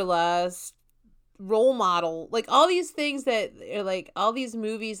Wanderlust, Role Model, like all these things that are like all these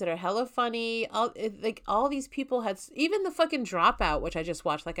movies that are hella funny. All these people had, even the fucking Dropout, which I just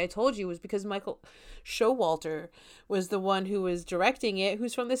watched, like I told you, was because Michael Showalter was the one who was directing it,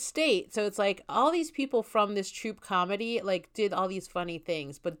 who's from the State. So it's like all these people from this troupe comedy like did all these funny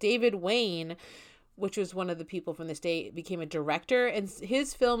things, but David Wayne, which was one of the people from the State, became a director, and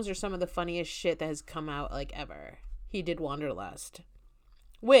his films are some of the funniest shit that has come out like ever. He did Wanderlust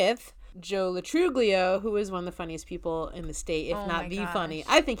with Joe Latruglio, who is one of the funniest people in the State, if not the funny.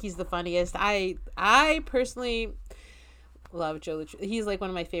 I think he's the funniest. I personally love Joe Latruglio. He's like one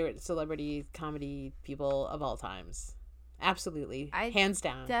of my favorite celebrity comedy people of all times. Absolutely. Hands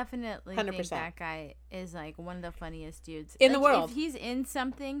down. Definitely 100%. think that guy is like one of the funniest dudes in the world. If he's in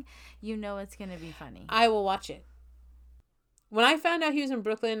something, you know it's going to be funny. I will watch it. When I found out he was in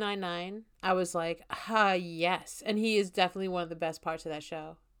Brooklyn Nine-Nine, I was like, yes. And he is definitely one of the best parts of that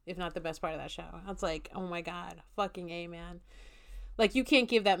show, if not the best part of that show. I was like, oh my God, fucking A, man. Like, you can't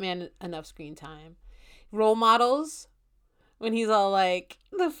give that man enough screen time. Role Models, when he's all like,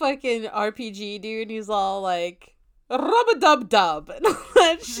 the fucking RPG dude, he's all like, rub-a-dub-dub, and all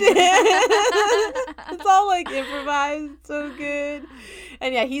that shit. It's all like improvised, so good.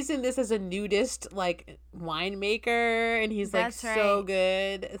 And yeah, he's in this as a nudist, like, winemaker, and he's like so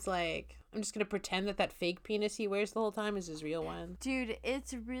good. It's like, I'm just gonna pretend that fake penis he wears the whole time is his real one. Dude,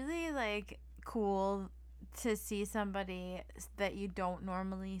 it's really like cool to see somebody that you don't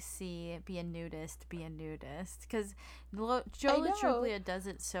normally see be a nudist because Joe Latruglio does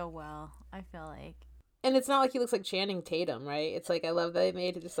it so well, I feel like. And it's not like he looks like Channing Tatum, right? It's like, I love that they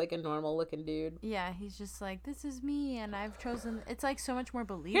made it just like a normal looking dude. Yeah, he's just like, this is me, and I've chosen. It's like so much more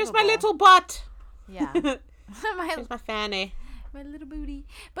believable. Here's my little butt. Yeah. Here's my fanny. My little booty.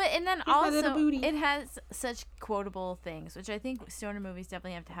 But, and then also, it has such quotable things, which I think stoner movies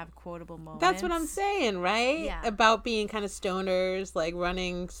definitely have to have quotable moments. That's what I'm saying, right? Yeah. About being kind of stoners, like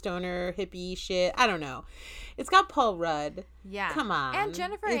running stoner hippie shit. I don't know. It's got Paul Rudd. Yeah. Come on. And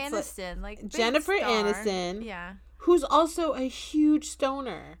Jennifer Aniston. Like Jennifer star. Aniston. Yeah. Who's also a huge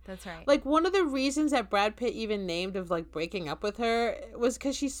stoner. That's right. Like, one of the reasons that Brad Pitt even named of, like, breaking up with her was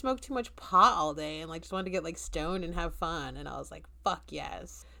because she smoked too much pot all day and, like, just wanted to get, like, stoned and have fun. And I was like, fuck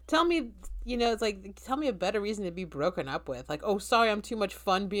yes. Tell me, it's like, tell me a better reason to be broken up with. Like, oh, sorry, I'm too much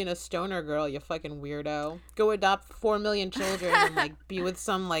fun being a stoner girl, you fucking weirdo. Go adopt 4 million children and, like, be with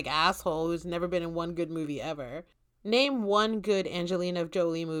some, like, asshole who's never been in one good movie ever. Name one good Angelina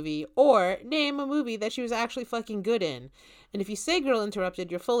Jolie movie, or name a movie that she was actually fucking good in. And if you say Girl Interrupted,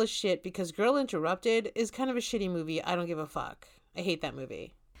 you're full of shit, because Girl Interrupted is kind of a shitty movie. I don't give a fuck. I hate that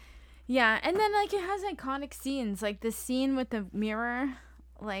movie. Yeah, and then, like, it has iconic scenes, like the scene with the mirror.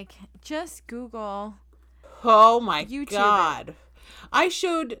 Like, just Google. Oh my YouTube God. I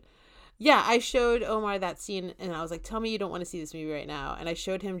showed Omar that scene, and I was like, tell me you don't want to see this movie right now. And I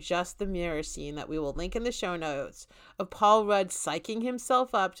showed him just the mirror scene that we will link in the show notes of Paul Rudd psyching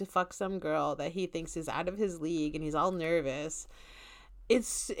himself up to fuck some girl that he thinks is out of his league, and he's all nervous.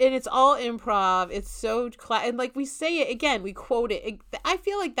 It's all improv. It's so and like, we say it again, we quote it. I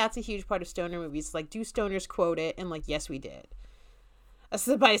feel like that's a huge part of stoner movies. Like, do stoners quote it? And like, yes, we did. A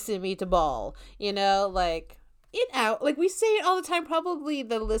spice meatball, like, it out. Like, we say it all the time. Probably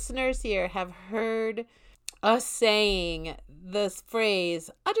the listeners here have heard us saying this phrase,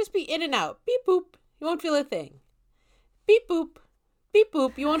 I'll just be in and out, beep boop, You won't feel a thing. Beep boop. Beep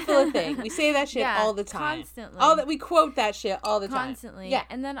boop. You won't feel a thing. We say that shit all the time. Constantly. We quote that shit all the time. Constantly. Yeah.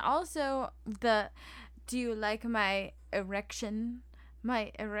 And then also do you like my erection?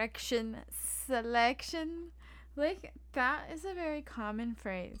 My erection selection? Like, that is a very common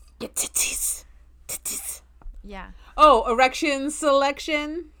phrase. Yeah, titties. Titties. Yeah. Oh, erection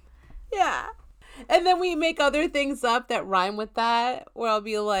selection. Yeah. And then we make other things up that rhyme with that, where I'll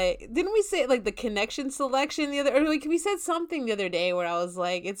be like, didn't we say like the connection selection the other, or like we said something the other day where I was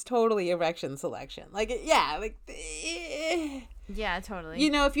like, it's totally erection selection. Like, yeah, like, Yeah, totally. you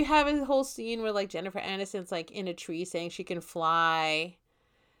know, if you have a whole scene where like Jennifer Aniston's like in a tree saying she can fly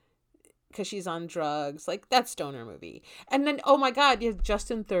because she's on drugs, like that's stoner movie. And then, oh my God, you have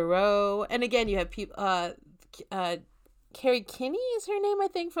Justin Theroux. And again, you have people, Carrie Kinney is her name, I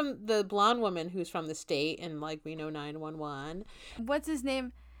think, from the blonde woman who's from the state and like we know 911. What's his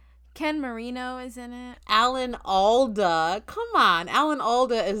name? Ken Marino is in it. Alan Alda. Come on. Alan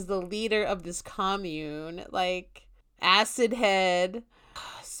Alda is the leader of this commune. Like Acid Head.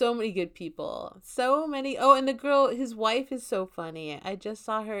 So many good people. So many. Oh, and the girl, his wife is so funny. I just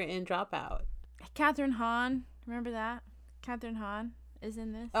saw her in Dropout. Catherine Hahn. Remember that? Catherine Hahn is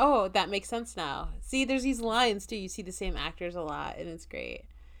in this. Oh, that makes sense now. See, there's these lines too. You see the same actors a lot, and it's great.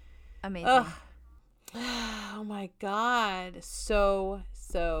 Amazing. Ugh. Oh my God. So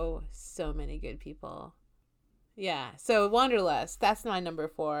many good people. Yeah. So Wanderlust, that's my number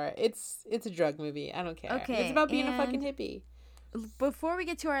 4. It's a drug movie. I don't care. Okay, It's about being a and fucking hippie. Before we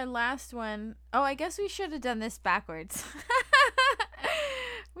get to our last one, I guess we should have done this backwards.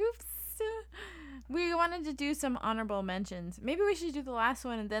 Oops. We wanted to do some honorable mentions. Maybe we should do the last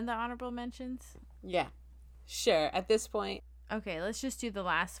one and then the honorable mentions. Yeah. Sure. At this point. Okay, let's just do the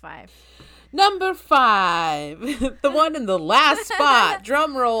last 5. Number 5. The one in the last spot.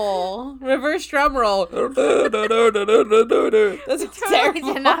 Drum roll. Reverse drum roll. That's Totally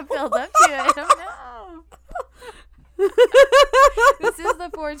terrible. did not build up to it. Oh, no. This is the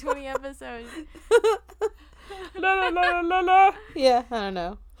 420 episode. Yeah, I don't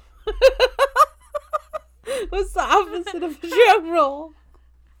know. What's the opposite of a drum roll?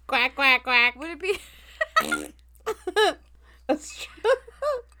 Quack, quack, quack. Would it be That's true.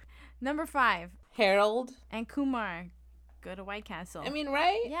 number 5? Harold. And Kumar go to White Castle. I mean,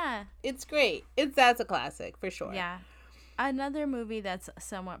 right? yeah. It's great. That's a classic for sure. Yeah. Another movie that's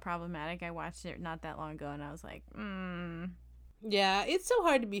somewhat problematic. I watched it not that long ago and I was like, Yeah, it's so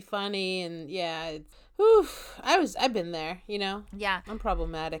hard to be funny, and yeah, I've been there, you know. Yeah. I'm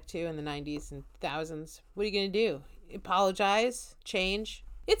problematic too in the 90s and thousands. What are you gonna do? Apologize? Change?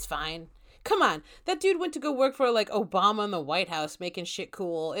 It's fine. Come on, that dude went to go work for like Obama in the White House, making shit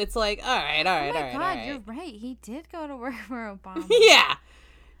cool. It's like, all right, Oh my all God, right. you're right. He did go to work for Obama. Yeah,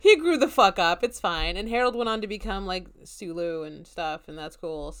 he grew the fuck up. It's fine. And Harold went on to become like Sulu and stuff, and that's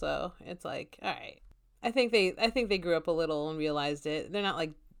cool. So it's like, all right. I think they grew up a little and realized it. They're not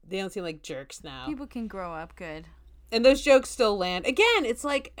like, they don't seem like jerks now. People can grow up good. And those jokes still land. Again, it's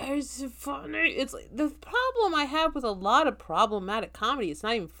like, it's funny. It's like, the problem I have with a lot of problematic comedy, it's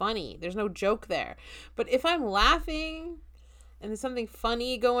not even funny. There's no joke there. But if I'm laughing and there's something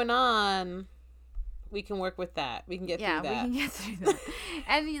funny going on, we can work with that. We can get through that. Yeah, we can get through that.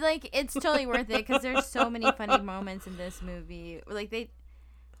 And like, it's totally worth it because there's so many funny moments in this movie. Like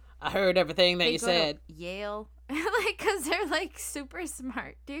I heard everything that they you go said. to Yale, like, because they're like super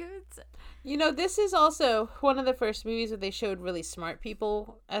smart dudes. You know, this is also one of the first movies where they showed really smart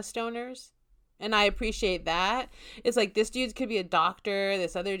people as stoners. And I appreciate that. It's like, this dude could be a doctor.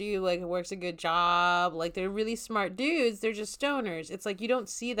 This other dude, like, works a good job. Like, they're really smart dudes. They're just stoners. It's like, you don't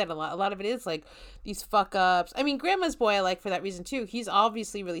see that a lot. A lot of it is, like, these fuck-ups. I mean, Grandma's Boy I like for that reason, too. He's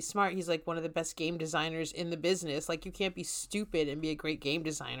obviously really smart. He's, like, one of the best game designers in the business. Like, you can't be stupid and be a great game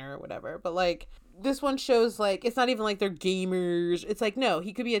designer or whatever. But, like, this one shows, like, it's not even like they're gamers. It's like, no,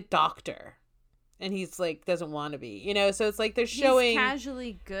 he could be a doctor. And he's like, doesn't want to be, you know? So it's like they're showing. He's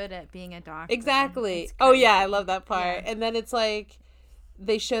casually good at being a doctor. Exactly. It's Oh, yeah, I crazy. love that part. Yeah. And then it's like,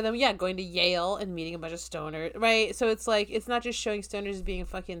 they show them, yeah, going to Yale and meeting a bunch of stoners, right? So it's like, it's not just showing stoners as being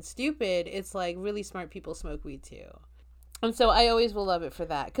fucking stupid. It's like, really smart people smoke weed too. And so I always will love it for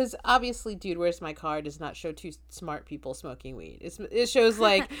that. Because obviously, Dude, Where's My Car does not show two smart people smoking weed. It shows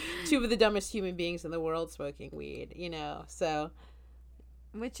like two of the dumbest human beings in the world smoking weed, you know? So.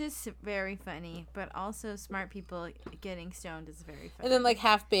 Which is very funny, but also smart people getting stoned is very funny. And then like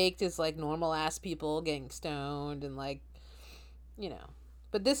Half Baked is like normal ass people getting stoned and like, you know.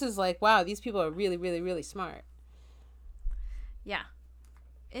 But this is like, wow, these people are really, really, really smart. Yeah.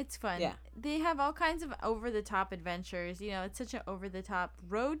 It's fun. Yeah. They have all kinds of over-the-top adventures. You know, it's such an over-the-top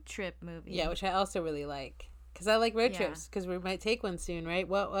road trip movie. Yeah, which I also really like. Because I like road Yeah. trips. Because we might take one soon, right?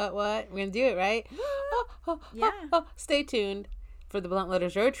 What? We're going to do it, right? Yeah. Stay tuned for the Blunt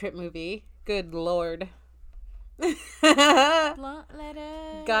Letters road trip movie. Good Lord. Blunt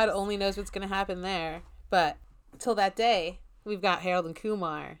letters. God only knows what's going to happen there. But till that day, we've got Harold and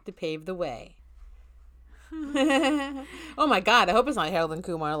Kumar to pave the way. Oh my God, I hope it's not Harold and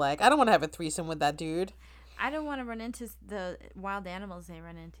Kumar. Like, I don't want to have a threesome with that dude. I don't want to run into the wild animals they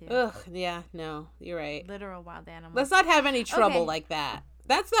run into. Ugh, yeah, no, you're right. Literal wild animals. Let's not have any trouble Okay. like that.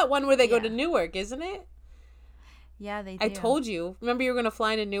 That's that one where they go Yeah. to Newark, isn't it? Yeah, they do. I told you. Remember you were going to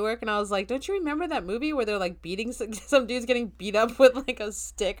fly into Newark? And I was like, don't you remember that movie where they're like beating some dude's getting beat up with like a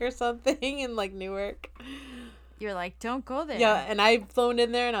stick or something in like Newark? You're like, don't go there. Yeah, and I flown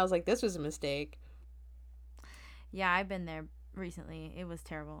in there and I was like, this was a mistake. Yeah, I've been there recently. It was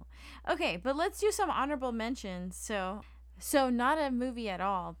terrible. Okay, but let's do some honorable mentions. So not a movie at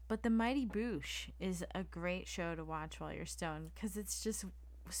all, but The Mighty Boosh is a great show to watch while you're stoned because it's just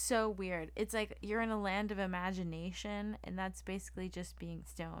so weird. It's like you're in a land of imagination, and that's basically just being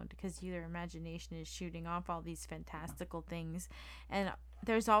stoned because your imagination is shooting off all these fantastical things. And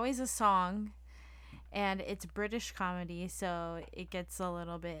there's always a song, and it's British comedy, so it gets a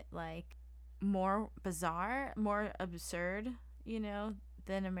little bit like more bizarre, more absurd, you know,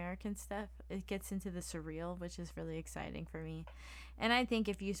 than American stuff. It gets into the surreal, which is really exciting for me. And I think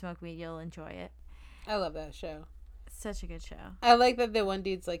if you smoke weed, you'll enjoy it. I love that show. Such a good show. I like that the one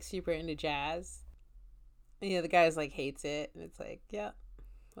dude's like super into jazz. And, you know, the guy's like hates it. And it's like, yeah,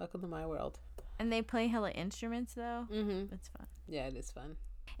 welcome to my world. And they play hella instruments, though. Mm-hmm. It's fun. Yeah, it is fun.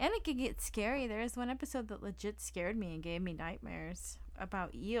 And it could get scary. There is one episode that legit scared me and gave me nightmares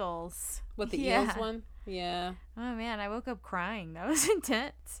about eels. What, the Yeah. eels one? Yeah. Oh, man, I woke up crying. That was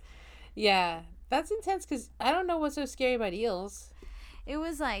intense. Yeah. That's intense because I don't know what's so scary about eels. It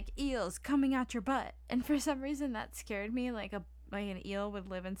was like eels coming out your butt, and for some reason that scared me. Like an eel would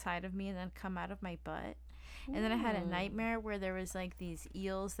live inside of me and then come out of my butt. And then I had a nightmare where there was like these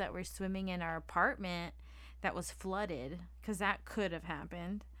eels that were swimming in our apartment that was flooded, because that could have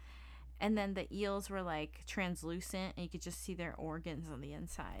happened. And then the eels were like translucent, and you could just see their organs on the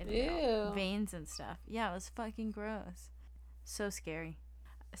inside, you know, Ew. veins and stuff. Yeah, it was fucking gross. So scary.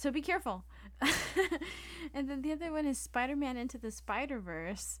 So be careful. And then the other one is Spider-Man Into the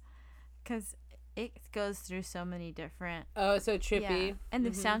Spider-Verse, because it goes through so many different. Oh, it's so trippy. Yeah. And the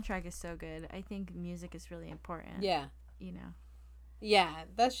Mhm. soundtrack is so good. I think music is really important. Yeah. You know. Yeah,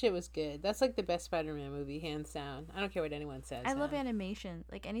 that shit was good. That's like the best Spider-Man movie, hands down. I don't care what anyone says. I love huh? animation.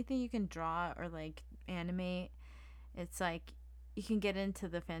 Like anything you can draw or like animate, it's like you can get into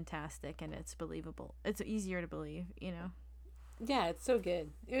the fantastic and it's believable. It's easier to believe, you know. Yeah, it's so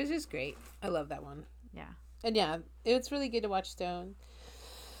good. It was just great. I love that one. Yeah. And yeah, it's really good to watch Stone.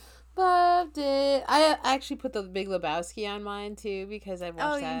 Loved it. I actually put the Big Lebowski on mine too because I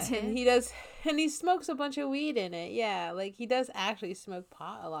watched you that. did? And he does, and he smokes a bunch of weed in it. Yeah, like he does actually smoke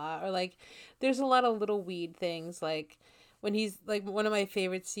pot a lot, or like there's a lot of little weed things. Like when he's like one of my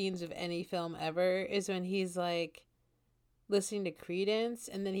favorite scenes of any film ever is when he's like listening to Creedence,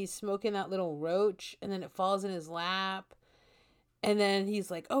 and then he's smoking that little roach, and then it falls in his lap, and then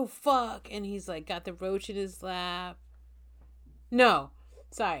he's like, "Oh fuck!" and he's like got the roach in his lap. No,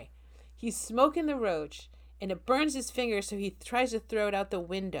 sorry. He's smoking the roach, and it burns his finger, so he tries to throw it out the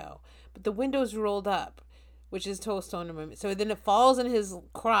window. But the window's rolled up, which is total stoner moment. So then it falls in his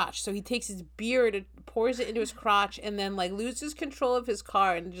crotch. So he takes his beard and pours it into his crotch, and then like loses control of his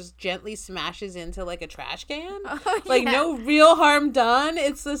car and just gently smashes into like a trash can. Oh, Like yeah. no real harm done.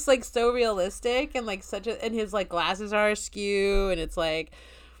 It's just like so realistic, and like and his like glasses are askew, and it's like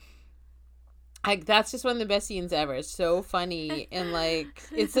that's just one of the best scenes ever. It's so funny, and like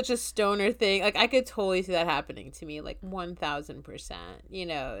it's such a stoner thing. Like I could totally see that happening to me, like 1000%. You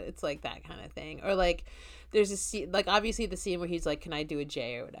know, it's like that kind of thing. Or like there's a scene, like obviously the scene where he's like, "Can I do a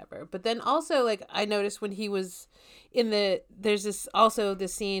J or whatever?" But then also like I noticed when he was there's this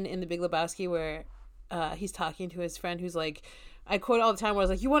scene in The Big Lebowski where he's talking to his friend who's like, I quote all the time where I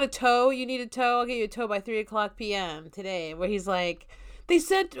was like, "You want a tow? You need a tow? I'll get you a tow by 3:00 p.m. today." Where he's like, they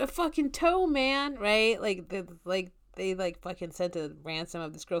sent a fucking tow, man, right? Like they fucking sent a ransom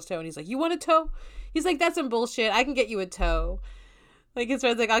of this girl's tow, and he's like, "You want a tow?" He's like, "That's some bullshit. I can get you a tow." Like his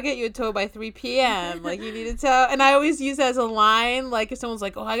friend's like, "I'll get you a tow by 3 p.m. Like you need a tow." And I always use that as a line. Like if someone's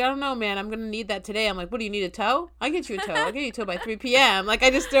like, "Oh, I don't know, man. I'm gonna need that today." I'm like, "What do you need, a tow? I'll get you a tow. I'll get you a tow by 3 p.m. Like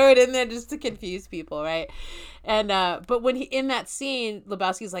I just throw it in there just to confuse people, right? And but when he in that scene,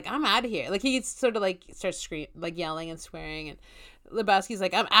 Lebowski's like, "I'm out of here." Like he sort of like starts yelling and swearing, and Lebowski's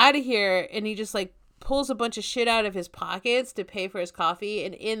like, I'm out of here. And he just like pulls a bunch of shit out of his pockets to pay for his coffee.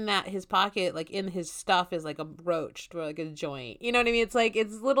 And in that, his pocket, like in his stuff is like a roach or like a joint. You know what I mean? It's like,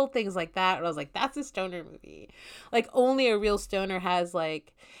 it's little things like that. And I was like, that's a stoner movie. Like only a real stoner has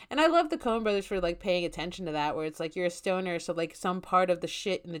like, and I love the Coen brothers for like paying attention to that, where it's like, you're a stoner. So like some part of the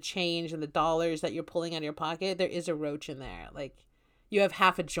shit and the change and the dollars that you're pulling out of your pocket, there is a roach in there. Like you have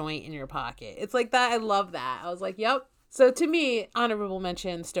half a joint in your pocket. It's like that. I love that. I was like, yep. So to me, honorable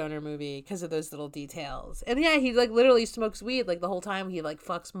mention stoner movie because of those little details. And yeah, he like literally smokes weed like the whole time. He like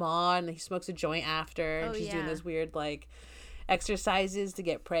fucks Ma and he smokes a joint after. And she's doing those weird like exercises to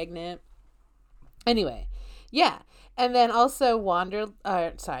get pregnant. Anyway, yeah. And then also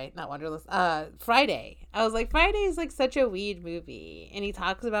Friday. I was like, Friday is like such a weed movie. And he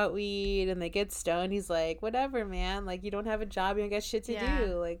talks about weed and they get stoned. He's like, whatever, man. Like you don't have a job. You don't got shit to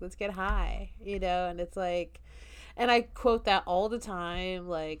do. Like let's get high, you know? And it's like... And I quote that all the time,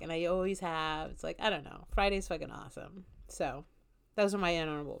 like, and I always have. It's like, I don't know. Friday's fucking awesome. So, those are my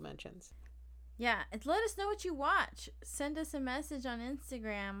honorable mentions. Yeah, and let us know what you watch. Send us a message on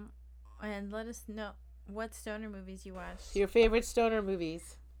Instagram and let us know what stoner movies you watch. Your favorite stoner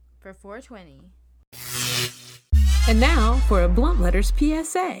movies. For 420. And now for a Blunt Letters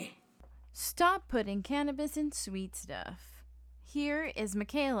PSA. Stop putting cannabis in sweet stuff. Here is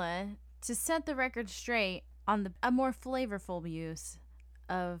Michaela to set the record straight on a more flavorful use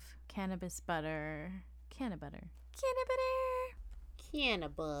of cannabis butter. Canna butter.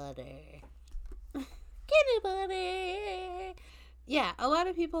 Yeah, a lot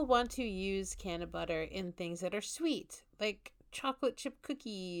of people want to use canna butter in things that are sweet, like chocolate chip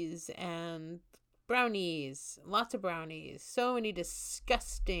cookies and brownies. Lots of brownies. So many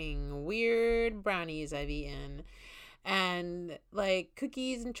disgusting, weird brownies I've eaten. And like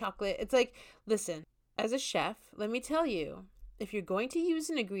cookies and chocolate. It's like, listen. As a chef, let me tell you, if you're going to use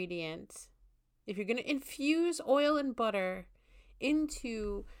an ingredient, if you're going to infuse oil and butter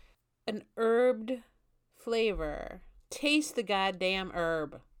into an herbed flavor, taste the goddamn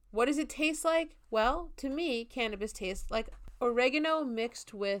herb. What does it taste like? Well, to me, cannabis tastes like oregano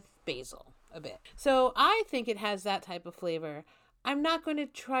mixed with basil a bit. So I think it has that type of flavor. I'm not going to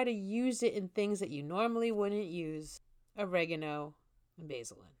try to use it in things that you normally wouldn't use oregano and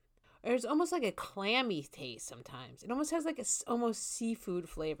basil in. There's almost like a clammy taste sometimes. It almost has like a almost seafood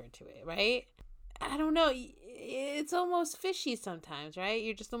flavor to it, right? I don't know. It's almost fishy sometimes, right?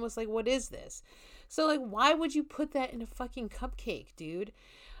 You're just almost like, what is this? So like, why would you put that in a fucking cupcake, dude?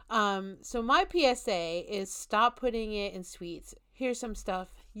 So my PSA is stop putting it in sweets. Here's some stuff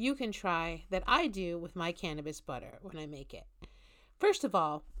you can try that I do with my cannabis butter when I make it. First of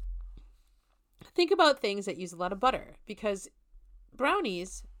all, think about things that use a lot of butter because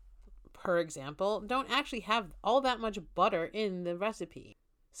brownies, for example, don't actually have all that much butter in the recipe.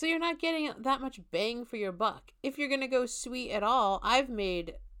 So you're not getting that much bang for your buck. If you're going to go sweet at all, I've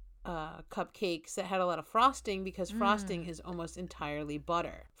made cupcakes that had a lot of frosting because frosting is almost entirely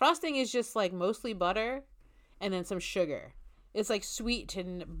butter. Frosting is just like mostly butter and then some sugar. It's like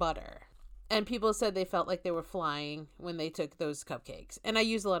sweetened butter. And people said they felt like they were flying when they took those cupcakes. And I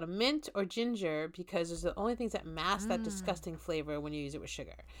use a lot of mint or ginger because those are the only things that mask that disgusting flavor when you use it with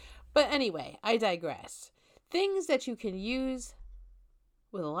sugar. But anyway, I digress. Things that you can use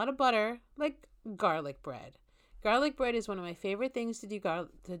with a lot of butter, like garlic bread. Garlic bread is one of my favorite things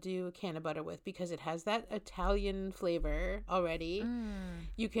to do canna butter with because it has that Italian flavor already.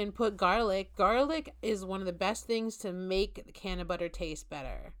 You can put garlic. Garlic is one of the best things to make the canna butter taste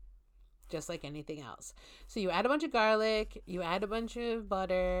better. Just like anything else. So you add a bunch of garlic, you add a bunch of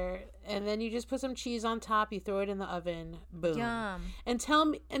butter, and then you just put some cheese on top. You throw it in the oven. Boom. Yum. And tell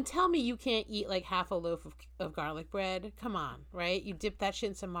me you can't eat like half a loaf of garlic bread. Come on, right? You dip that shit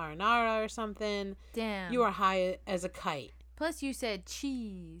in some marinara or something. Damn. You are high as a kite. Plus you said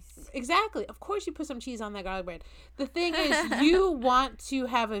cheese. Exactly. Of course you put some cheese on that garlic bread. The thing is, you want to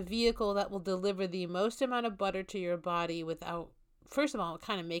have a vehicle that will deliver the most amount of butter to your body without, first of all,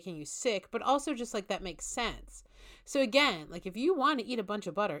 kind of making you sick, but also just like that makes sense. So again, like if you want to eat a bunch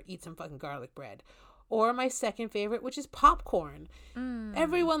of butter, eat some fucking garlic bread. Or my second favorite, which is popcorn.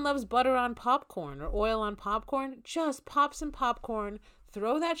 Everyone loves butter on popcorn or oil on popcorn. Just pop some popcorn,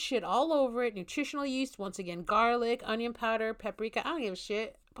 throw that shit all over it. Nutritional yeast, once again, garlic, onion powder, paprika. I don't give a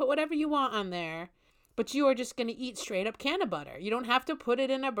shit. Put whatever you want on there. But you are just going to eat straight up canna butter. You don't have to put it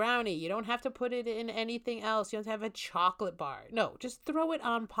in a brownie. You don't have to put it in anything else. You don't have to have a chocolate bar. No, just throw it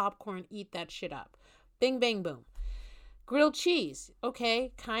on popcorn. Eat that shit up. Bing, bang, boom. Grilled cheese.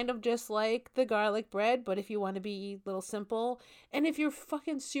 Okay, kind of just like the garlic bread, but if you want to be a little simple. And if you're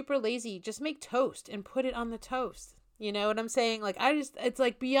fucking super lazy, just make toast and put it on the toast. You know what I'm saying? Like, it's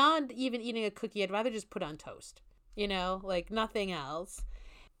like beyond even eating a cookie. I'd rather just put on toast, you know, like nothing else.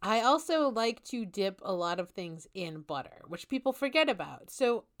 I also like to dip a lot of things in butter, which people forget about.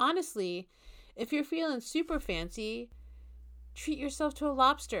 So honestly, if you're feeling super fancy, treat yourself to a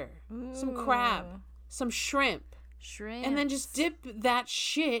lobster, some crab, some shrimp, and then just dip that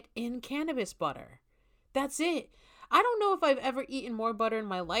shit in cannabis butter. That's it. I don't know if I've ever eaten more butter in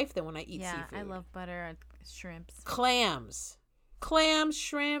my life than when I eat seafood. Yeah, I love butter on shrimps. Clams,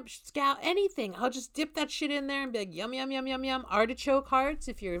 shrimp, scallop, anything. I'll just dip that shit in there and be like, yum, yum, yum, yum, yum. Artichoke hearts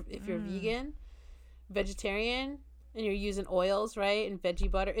if you're vegan, vegetarian, and you're using oils, right? And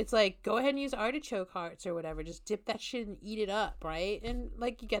veggie butter. It's like, go ahead and use artichoke hearts or whatever. Just dip that shit and eat it up, right? And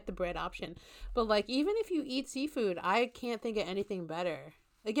like, you get the bread option. But like, even if you eat seafood, I can't think of anything better.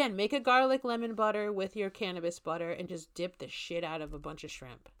 Again, make a garlic lemon butter with your cannabis butter and just dip the shit out of a bunch of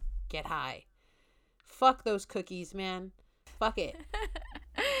shrimp. Get high. Fuck those cookies, man. Fuck it.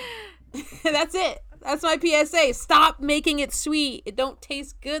 That's it. That's my PSA. Stop making it sweet. It don't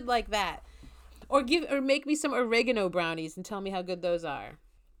taste good like that. Or make me some oregano brownies and tell me how good those are.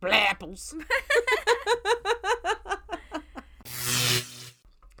 Blapples.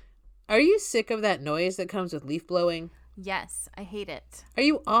 Are you sick of that noise that comes with leaf blowing? Yes, I hate it. Are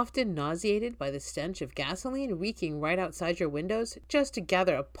you often nauseated by the stench of gasoline reeking right outside your windows just to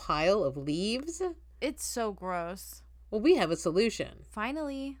gather a pile of leaves? It's so gross. Well, we have a solution.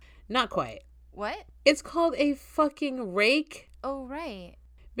 Finally. Not quite. What? It's called a fucking rake. Oh, right.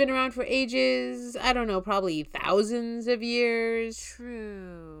 Been around for ages. I don't know, probably thousands of years.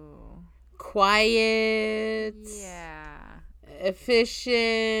 True. Quiet. Yeah.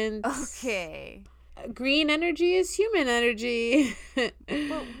 Efficient. Okay. Green energy is human energy.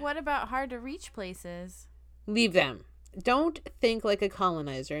 But what about hard to reach places? Leave them. Don't think like a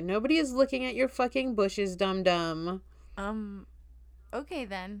colonizer. Nobody is looking at your fucking bushes, dum-dum. Okay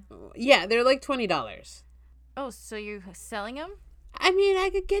then. Yeah, they're like $20. Oh, so you're selling them? I mean, I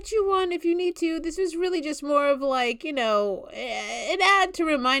could get you one if you need to. This was really just more of like, you know, an ad to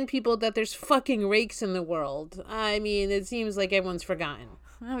remind people that there's fucking rakes in the world. I mean, it seems like everyone's forgotten.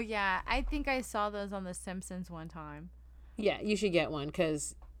 Oh, yeah. I think I saw those on The Simpsons one time. Yeah, you should get one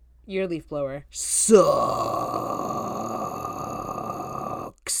because your leaf blower sucks.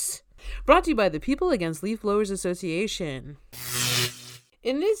 Brought to you by the People Against Leaf Blowers Association.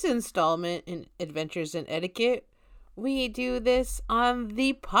 In this installment in Adventures in Etiquette, we do this on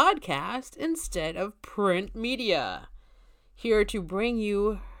the podcast instead of print media. Here to bring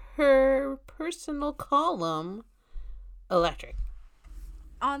you her personal column, Electric.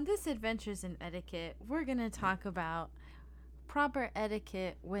 On this Adventures in Etiquette, we're going to talk about proper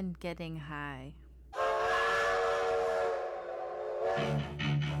etiquette when getting high.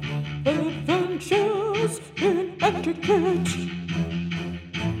 Adventures in Etiquette.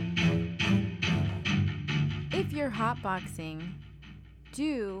 If you're hotboxing,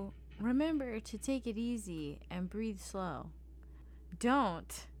 do remember to take it easy and breathe slow.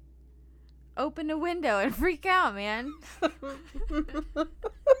 Don't open a window and freak out, man.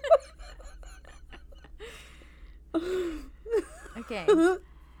 Okay.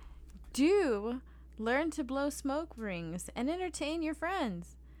 Do learn to blow smoke rings and entertain your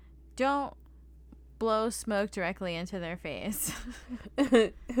friends. Don't blow smoke directly into their face.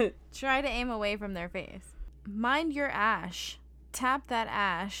 Try to aim away from their face. Mind your ash. Tap that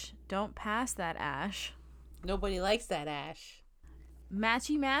ash. Don't pass that ash. Nobody likes that ash.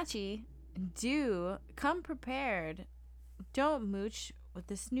 Matchy matchy. Do come prepared. Don't mooch with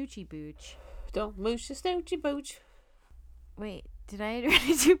the snoochy booch. Don't mooch the snoochy booch. Wait, did I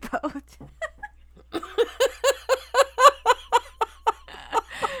already do both?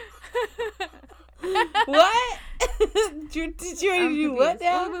 What? did you already do what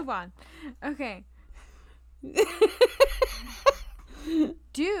now? We'll move on. Okay.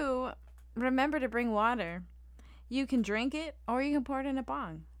 Do remember to bring water. You can drink it or you can pour it in a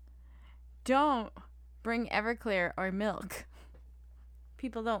bong. Don't bring Everclear or milk.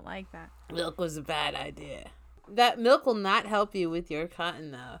 People don't like that. Milk was a bad idea. That milk will not help you with your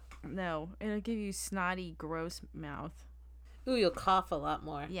cotton, though. No, it'll give you snotty, gross mouth. Ooh, you'll cough a lot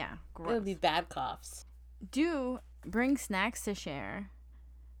more. Yeah, gross. It'll be bad coughs. Do bring snacks to share.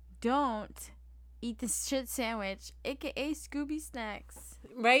 Don't eat the shit sandwich, aka Scooby Snacks.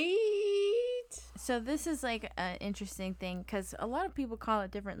 Right? So this is like an interesting thing because a lot of people call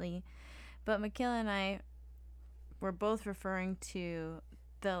it differently, but Michaela and I were both referring to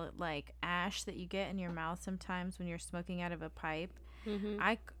the like ash that you get in your mouth sometimes when you're smoking out of a pipe. Mm-hmm.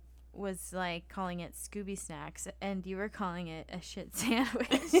 I was like calling it Scooby Snacks, and you were calling it a shit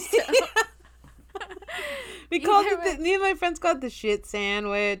sandwich. So. We called Either it, me and my friends called it the shit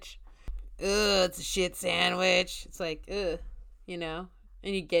sandwich. Ugh, it's a shit sandwich. It's like, ugh, you know?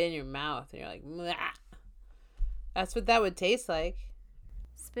 And you get it in your mouth and you're like, "Mwah." That's what that would taste like.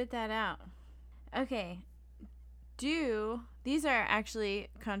 Spit that out. Okay. These are actually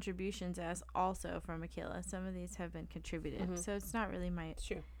contributions as also from Michaela. Some of these have been contributed. So it's not really my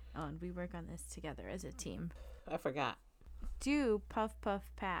Sure. own. We work on this together as a team. I forgot. Do puff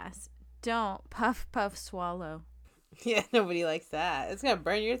puff pass. Don't puff puff swallow. Yeah, nobody likes that. It's going to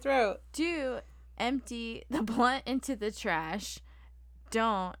burn your throat. Do empty the blunt into the trash.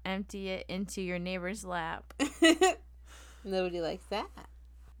 Don't empty it into your neighbor's lap. Nobody likes that.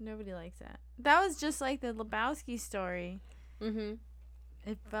 Nobody likes that. That was just like the Lebowski story. Mm-hmm.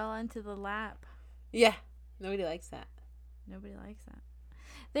 It fell into the lap. Yeah, nobody likes that. Nobody likes that.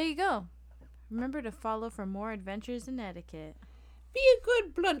 There you go. Remember to follow for more adventures in etiquette. Be a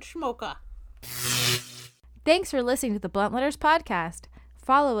good blunt smoker. Thanks for listening to the Blunt Letters Podcast.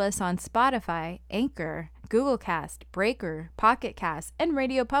 Follow us on Spotify, Anchor, Google Cast, Breaker, Pocket Cast, and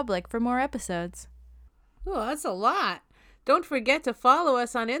Radio Public for more episodes. Oh, that's a lot. Don't forget to follow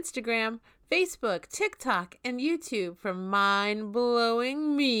us on Instagram, Facebook, TikTok, and YouTube for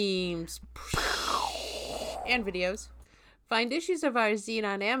mind-blowing memes and videos. Find issues of our zine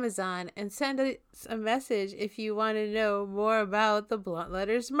on Amazon and send us a message if you want to know more about the Blunt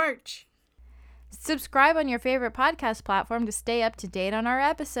Letters merch. Subscribe on your favorite podcast platform to stay up to date on our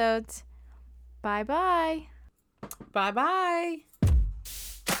episodes. Bye-bye. Bye-bye.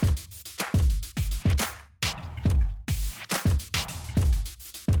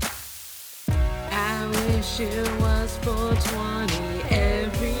 I wish it was 420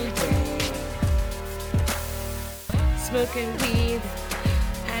 every day. Smoking weed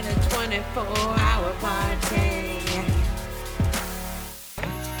at a 24-hour party.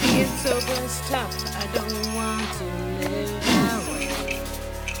 Being sober's tough, I don't want to live that way.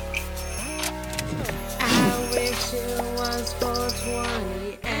 I wish it was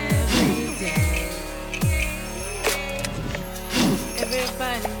 420 every day.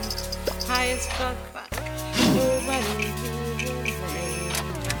 Everybody high as fuck, nobody even lame.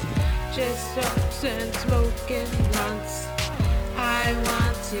 Just ups and smoking blunts. I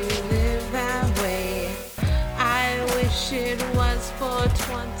want to live that way. I wish it was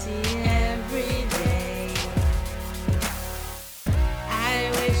 420 every day. I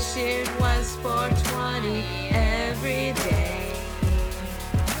wish it was 420 every day.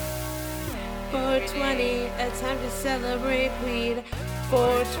 420, a time to celebrate weed.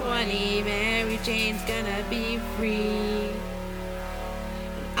 420, Mary Jane's gonna be free.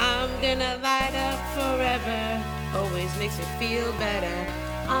 I'm gonna light up forever. Always makes me feel better.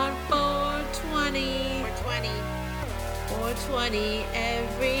 On 420. 420. 420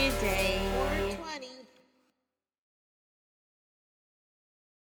 every day. 420.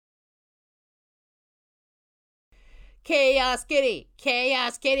 Chaos Kitty,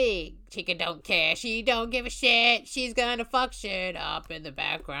 Chaos Kitty. Chica don't care, she don't give a shit. She's gonna fuck shit up in the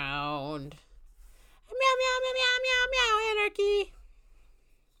background. Meow, meow, meow, meow, meow, meow, anarchy.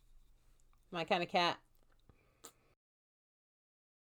 My kind of cat.